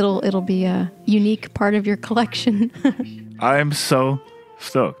 It'll be a unique part of your collection. I'm so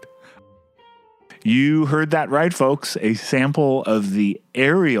stoked. You heard that right, folks. A sample of the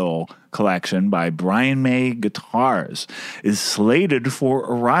Arielle collection by Brian May Guitars is slated for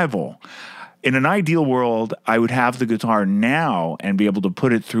arrival. In an ideal world, I would have the guitar now and be able to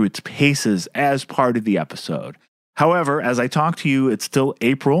put it through its paces as part of the episode. However, as I talk to you, it's still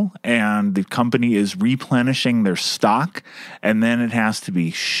April, and the company is replenishing their stock, and then it has to be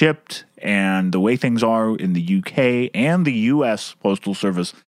shipped, and the way things are in the UK and the US Postal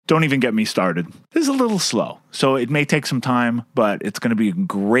Service, don't even get me started. This is a little slow, so it may take some time, but it's going to be a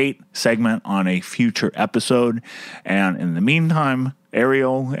great segment on a future episode. And in the meantime,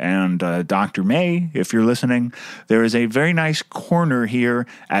 Arielle and Dr. May, if you're listening, there is a very nice corner here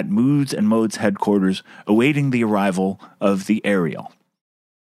at Moods and Modes headquarters awaiting the arrival of the Arielle.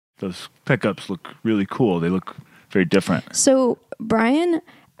 Those pickups look really cool. They look very different. So Brian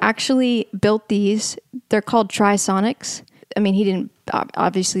actually built these. They're called Trisonics. I mean, he didn't,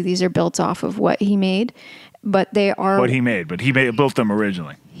 obviously these are built off of what he made, but they are... What he made, but he built them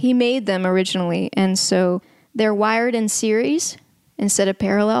originally. He made them originally, and so they're wired in series instead of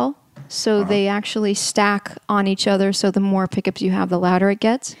parallel, so they actually stack on each other, so the more pickups you have, the louder it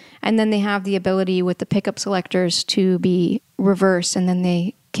gets. And then they have the ability with the pickup selectors to be reversed, and then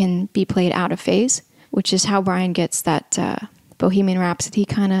they can be played out of phase, which is how Brian gets that Bohemian Rhapsody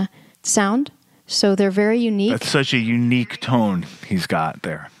kind of sound. So they're very unique. That's such a unique tone he's got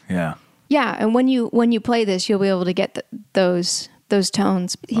there. Yeah. Yeah, and when you play this, you'll be able to get those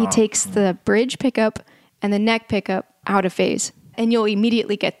tones. He takes the bridge pickup and the neck pickup out of phase, and you'll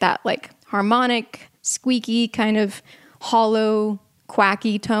immediately get that like harmonic, squeaky, kind of hollow,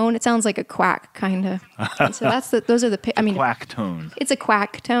 quacky tone. It sounds like a quack kind of. So those are the quack tone. It's a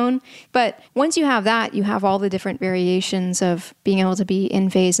quack tone, but once you have that, you have all the different variations of being able to be in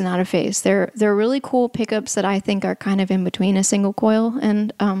phase and out of phase. They're really cool pickups that I think are kind of in between a single coil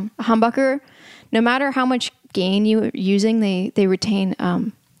and a humbucker. No matter how much gain you're using, they retain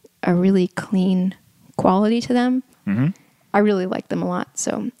a really clean quality to them. Mm-hmm. I really like them a lot,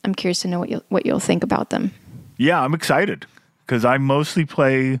 so I'm curious to know what you'll think about them. Yeah, I'm excited because I mostly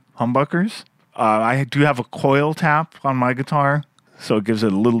play humbuckers. I do have a coil tap on my guitar, so it gives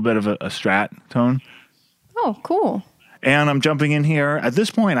it a little bit of a strat tone. Oh, cool. And I'm jumping in here. At this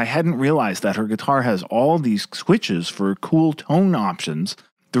point, I hadn't realized that her guitar has all these switches for cool tone options.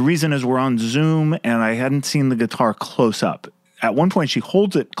 The reason is we're on Zoom, and I hadn't seen the guitar close up. At one point, she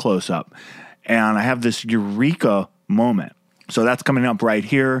holds it close up, and I have this eureka moment. So that's coming up right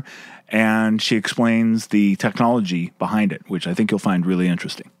here, and she explains the technology behind it, which I think you'll find really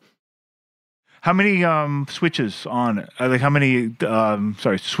interesting. How many switches on it? Like how many,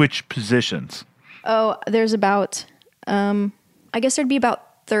 switch positions? Oh, there's about, I guess there'd be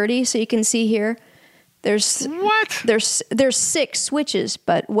about 30. So you can see here, There's What? There's 6 switches,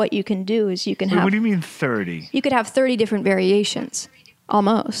 but what you can do is you can have. What do you mean 30? You could have 30 different variations,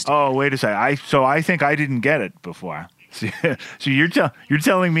 almost. Oh, wait a second. So I think I didn't get it before. So you're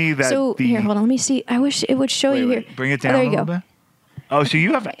telling me that Here, hold on. Let me see. I wish it would show you here. Bring it down there a you little go. bit. Oh, so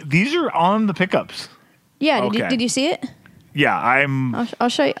you have these are on the pickups. Yeah. Okay. Did you see it? Yeah, I'll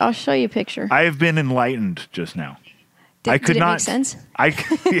show you. I'll show you a picture. I have been enlightened just now. Did it make sense?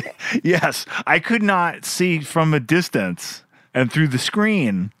 Yes, I could not see from a distance and through the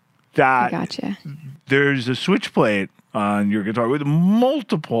screen that Gotcha. there's a switch plate on your guitar with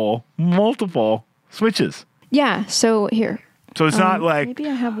multiple switches. Yeah. So here. So it's not like maybe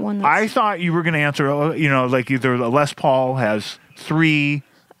I have one. I thought you were going to answer. Like either a Les Paul has 3,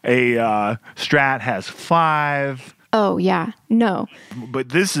 a Strat has 5. Oh yeah. No. But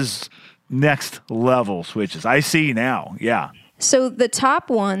this is next level switches. I see now. Yeah. So the top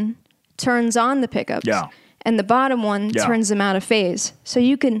one turns on the pickups. Yeah. And the bottom one turns them out of phase. So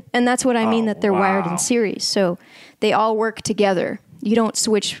you can, and that's what I mean that they're wired in series. So they all work together. You don't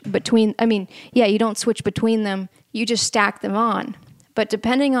switch between, you don't switch between them. You just stack them on. But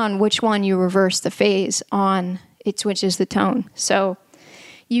depending on which one you reverse the phase on, it switches the tone. So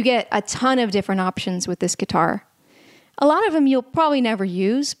you get a ton of different options with this guitar. A lot of them you'll probably never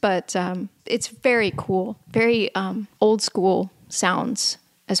use, but it's very cool. Very old school sounds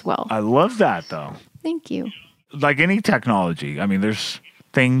as well. I love that, though. Thank you. Like any technology, there's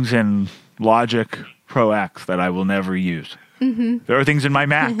things in Logic Pro X that I will never use. Mm-hmm. There are things in my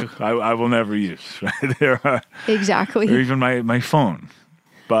Mac I will never use. Exactly. Or even my phone.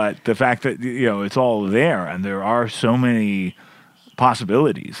 But the fact that, it's all there and there are so many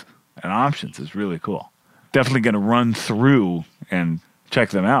possibilities and options is really cool. Definitely going to run through and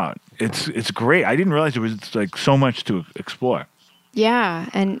check them out. It's great. I didn't realize there was like so much to explore. Yeah,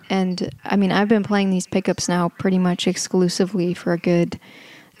 and I've been playing these pickups now pretty much exclusively for a good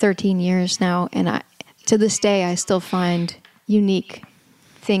 13 years now, and to this day I still find unique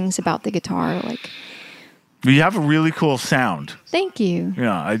things about the guitar. Like, you have a really cool sound. Thank you.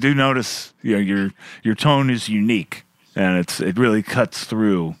 Yeah, I do notice. Your tone is unique, and it really cuts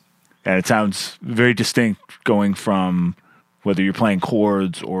through, and it sounds very distinct going from whether you're playing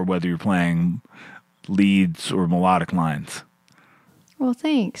chords or whether you're playing leads or melodic lines. Well,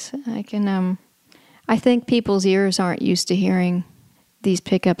 thanks. I think people's ears aren't used to hearing these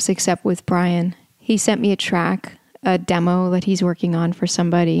pickups except with Brian. He sent me a demo that he's working on for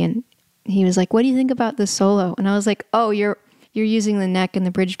somebody, and he was like, "What do you think about this solo?" And I was like, "Oh, you're using the neck and the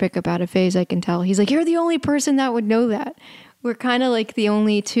bridge pickup out of phase, I can tell." He's like, "You're the only person that would know that." We're kind of like the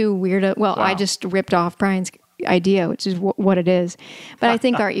only two weirdo. Well, wow. I just ripped off Brian's idea, which is what it is. But I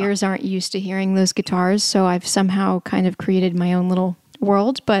think our ears aren't used to hearing those guitars, so I've somehow kind of created my own little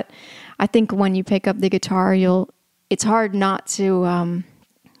world. But I think when you pick up the guitar, it's hard not to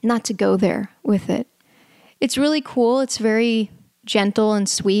go there with it. It's really cool. It's very gentle and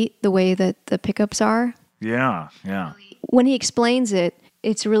sweet the way that the pickups are. Yeah. When he explains it,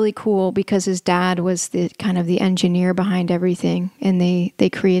 it's really cool because his dad was the kind of the engineer behind everything, and they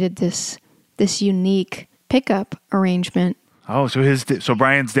created this unique pickup arrangement. Oh, so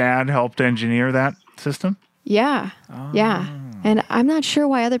Brian's dad helped engineer that system? Yeah. Oh. Yeah. And I'm not sure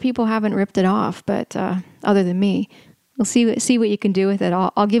why other people haven't ripped it off, but other than me, we'll see what you can do with it.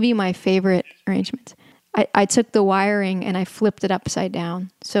 I'll give you my favorite arrangements. I took the wiring and I flipped it upside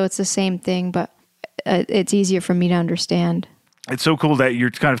down, so it's the same thing, but it's easier for me to understand. It's so cool that you're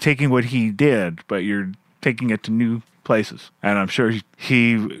kind of taking what he did, but you're taking it to new places. And I'm sure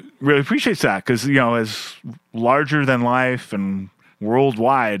he really appreciates that because, as larger than life and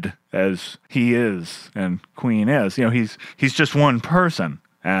worldwide as he is and Queen is, he's just one person.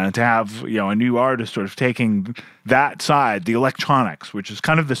 And to have, a new artist sort of taking that side, the electronics, which is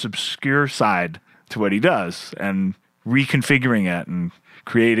kind of this obscure side to what he does, and reconfiguring it and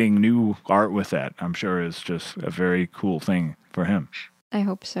creating new art with it, I'm sure is just a very cool thing for him. I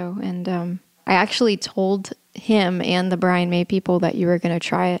hope so. And I actually told him and the Brian May people that you were going to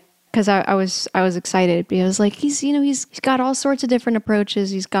try it because I was excited because he's got all sorts of different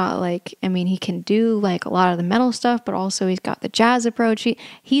approaches. He's got he can do like a lot of the metal stuff, but also he's got the jazz approach.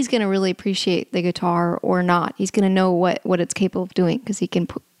 He's going to really appreciate the guitar or not. He's going to know what it's capable of doing because he can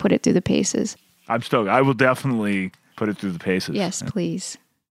put it through the paces. I'm stoked. I will definitely put it through the paces. Yes, please.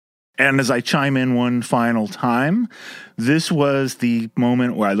 And as I chime in one final time, this was the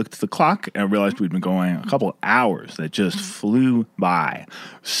moment where I looked at the clock and I realized we'd been going a couple of hours that just flew by.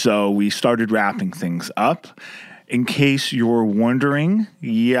 So we started wrapping things up. In case you're wondering,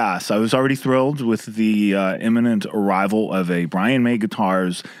 yes, I was already thrilled with the imminent arrival of a Brian May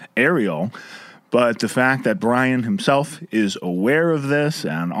Guitars Arielle. But the fact that Brian himself is aware of this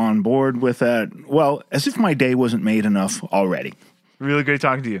and on board with it, well, as if my day wasn't made enough already. Really great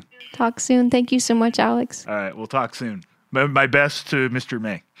talking to you. Talk soon. Thank you so much, Alex. All right, we'll talk soon. My best to Mr.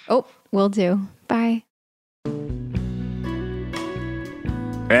 May. Oh, will do. Bye.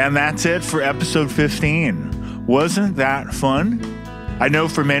 And that's it for episode 15. Wasn't that fun? I know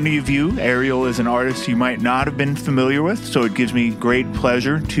for many of you, Arielle is an artist you might not have been familiar with, so it gives me great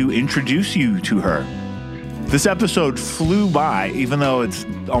pleasure to introduce you to her. This episode flew by, even though it's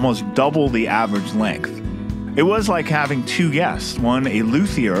almost double the average length. It was like having two guests, one a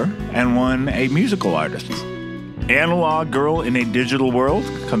luthier and one a musical artist. Analog Girl in a Digital World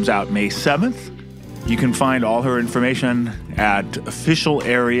comes out May 7th. You can find all her information at Official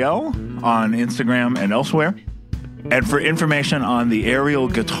Arielle on Instagram and elsewhere. And for information on the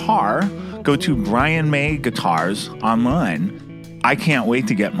Arielle guitar, go to Brian May Guitars online. I can't wait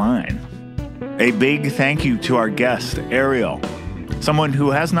to get mine. A big thank you to our guest, Arielle, someone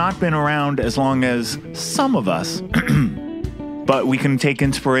who has not been around as long as some of us, but we can take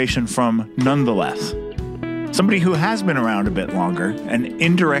inspiration from nonetheless. Somebody who has been around a bit longer, an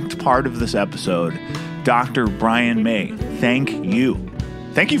indirect part of this episode, Dr. Brian May. Thank you.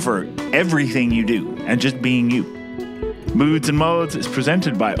 Thank you for everything you do and just being you. Moods and Modes is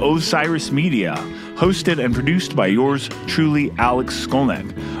presented by Osiris Media, hosted and produced by yours truly, Alex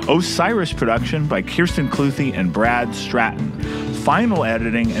Skolnick. Osiris production by Kirsten Cluthy and Brad Stratton. Final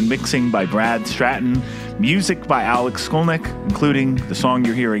editing and mixing by Brad Stratton. Music by Alex Skolnick, including the song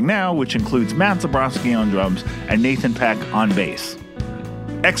you're hearing now, which includes Matt Zabrowski on drums and Nathan Peck on bass.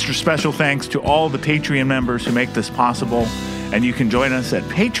 Extra special thanks to all the Patreon members who make this possible, and you can join us at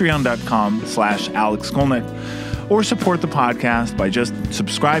patreon.com/Alex Skolnick, or support the podcast by just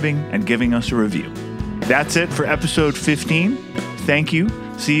subscribing and giving us a review. That's it for episode 15. Thank you.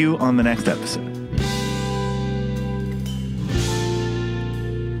 See you on the next episode.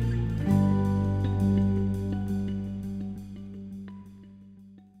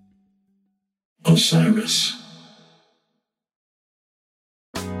 Osiris.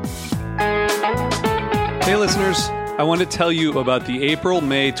 Hey listeners, I want to tell you about the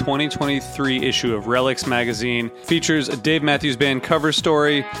April-May 2023 issue of Relics magazine. Features a Dave Matthews Band cover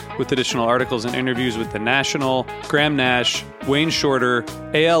story with additional articles and interviews with The National, Graham Nash, Wayne Shorter,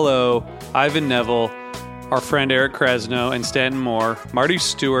 ALO, Ivan Neville, our friend Eric Krasno and Stanton Moore, Marty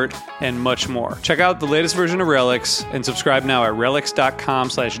Stewart, and much more. Check out the latest version of Relics and subscribe now at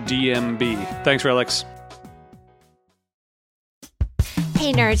relics.com/DMB. Thanks, Relics.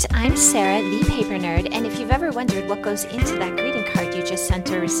 Hey nerds, I'm Sarah, the paper nerd, and if you've ever wondered what goes into that greeting card you just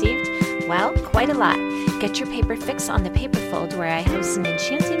sent or received, well, quite a lot. Get your paper fix on the Paperfold, where I host an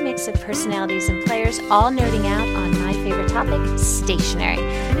enchanting mix of personalities and players all nerding out on my favorite topic, stationery.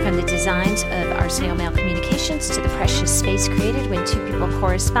 From the designs of our snail mail communications to the precious space created when two people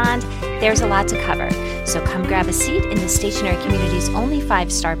correspond, there's a lot to cover. So come grab a seat in the stationery community's only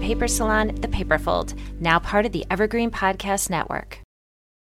 5-star paper salon, the Paperfold, now part of the Evergreen Podcast Network.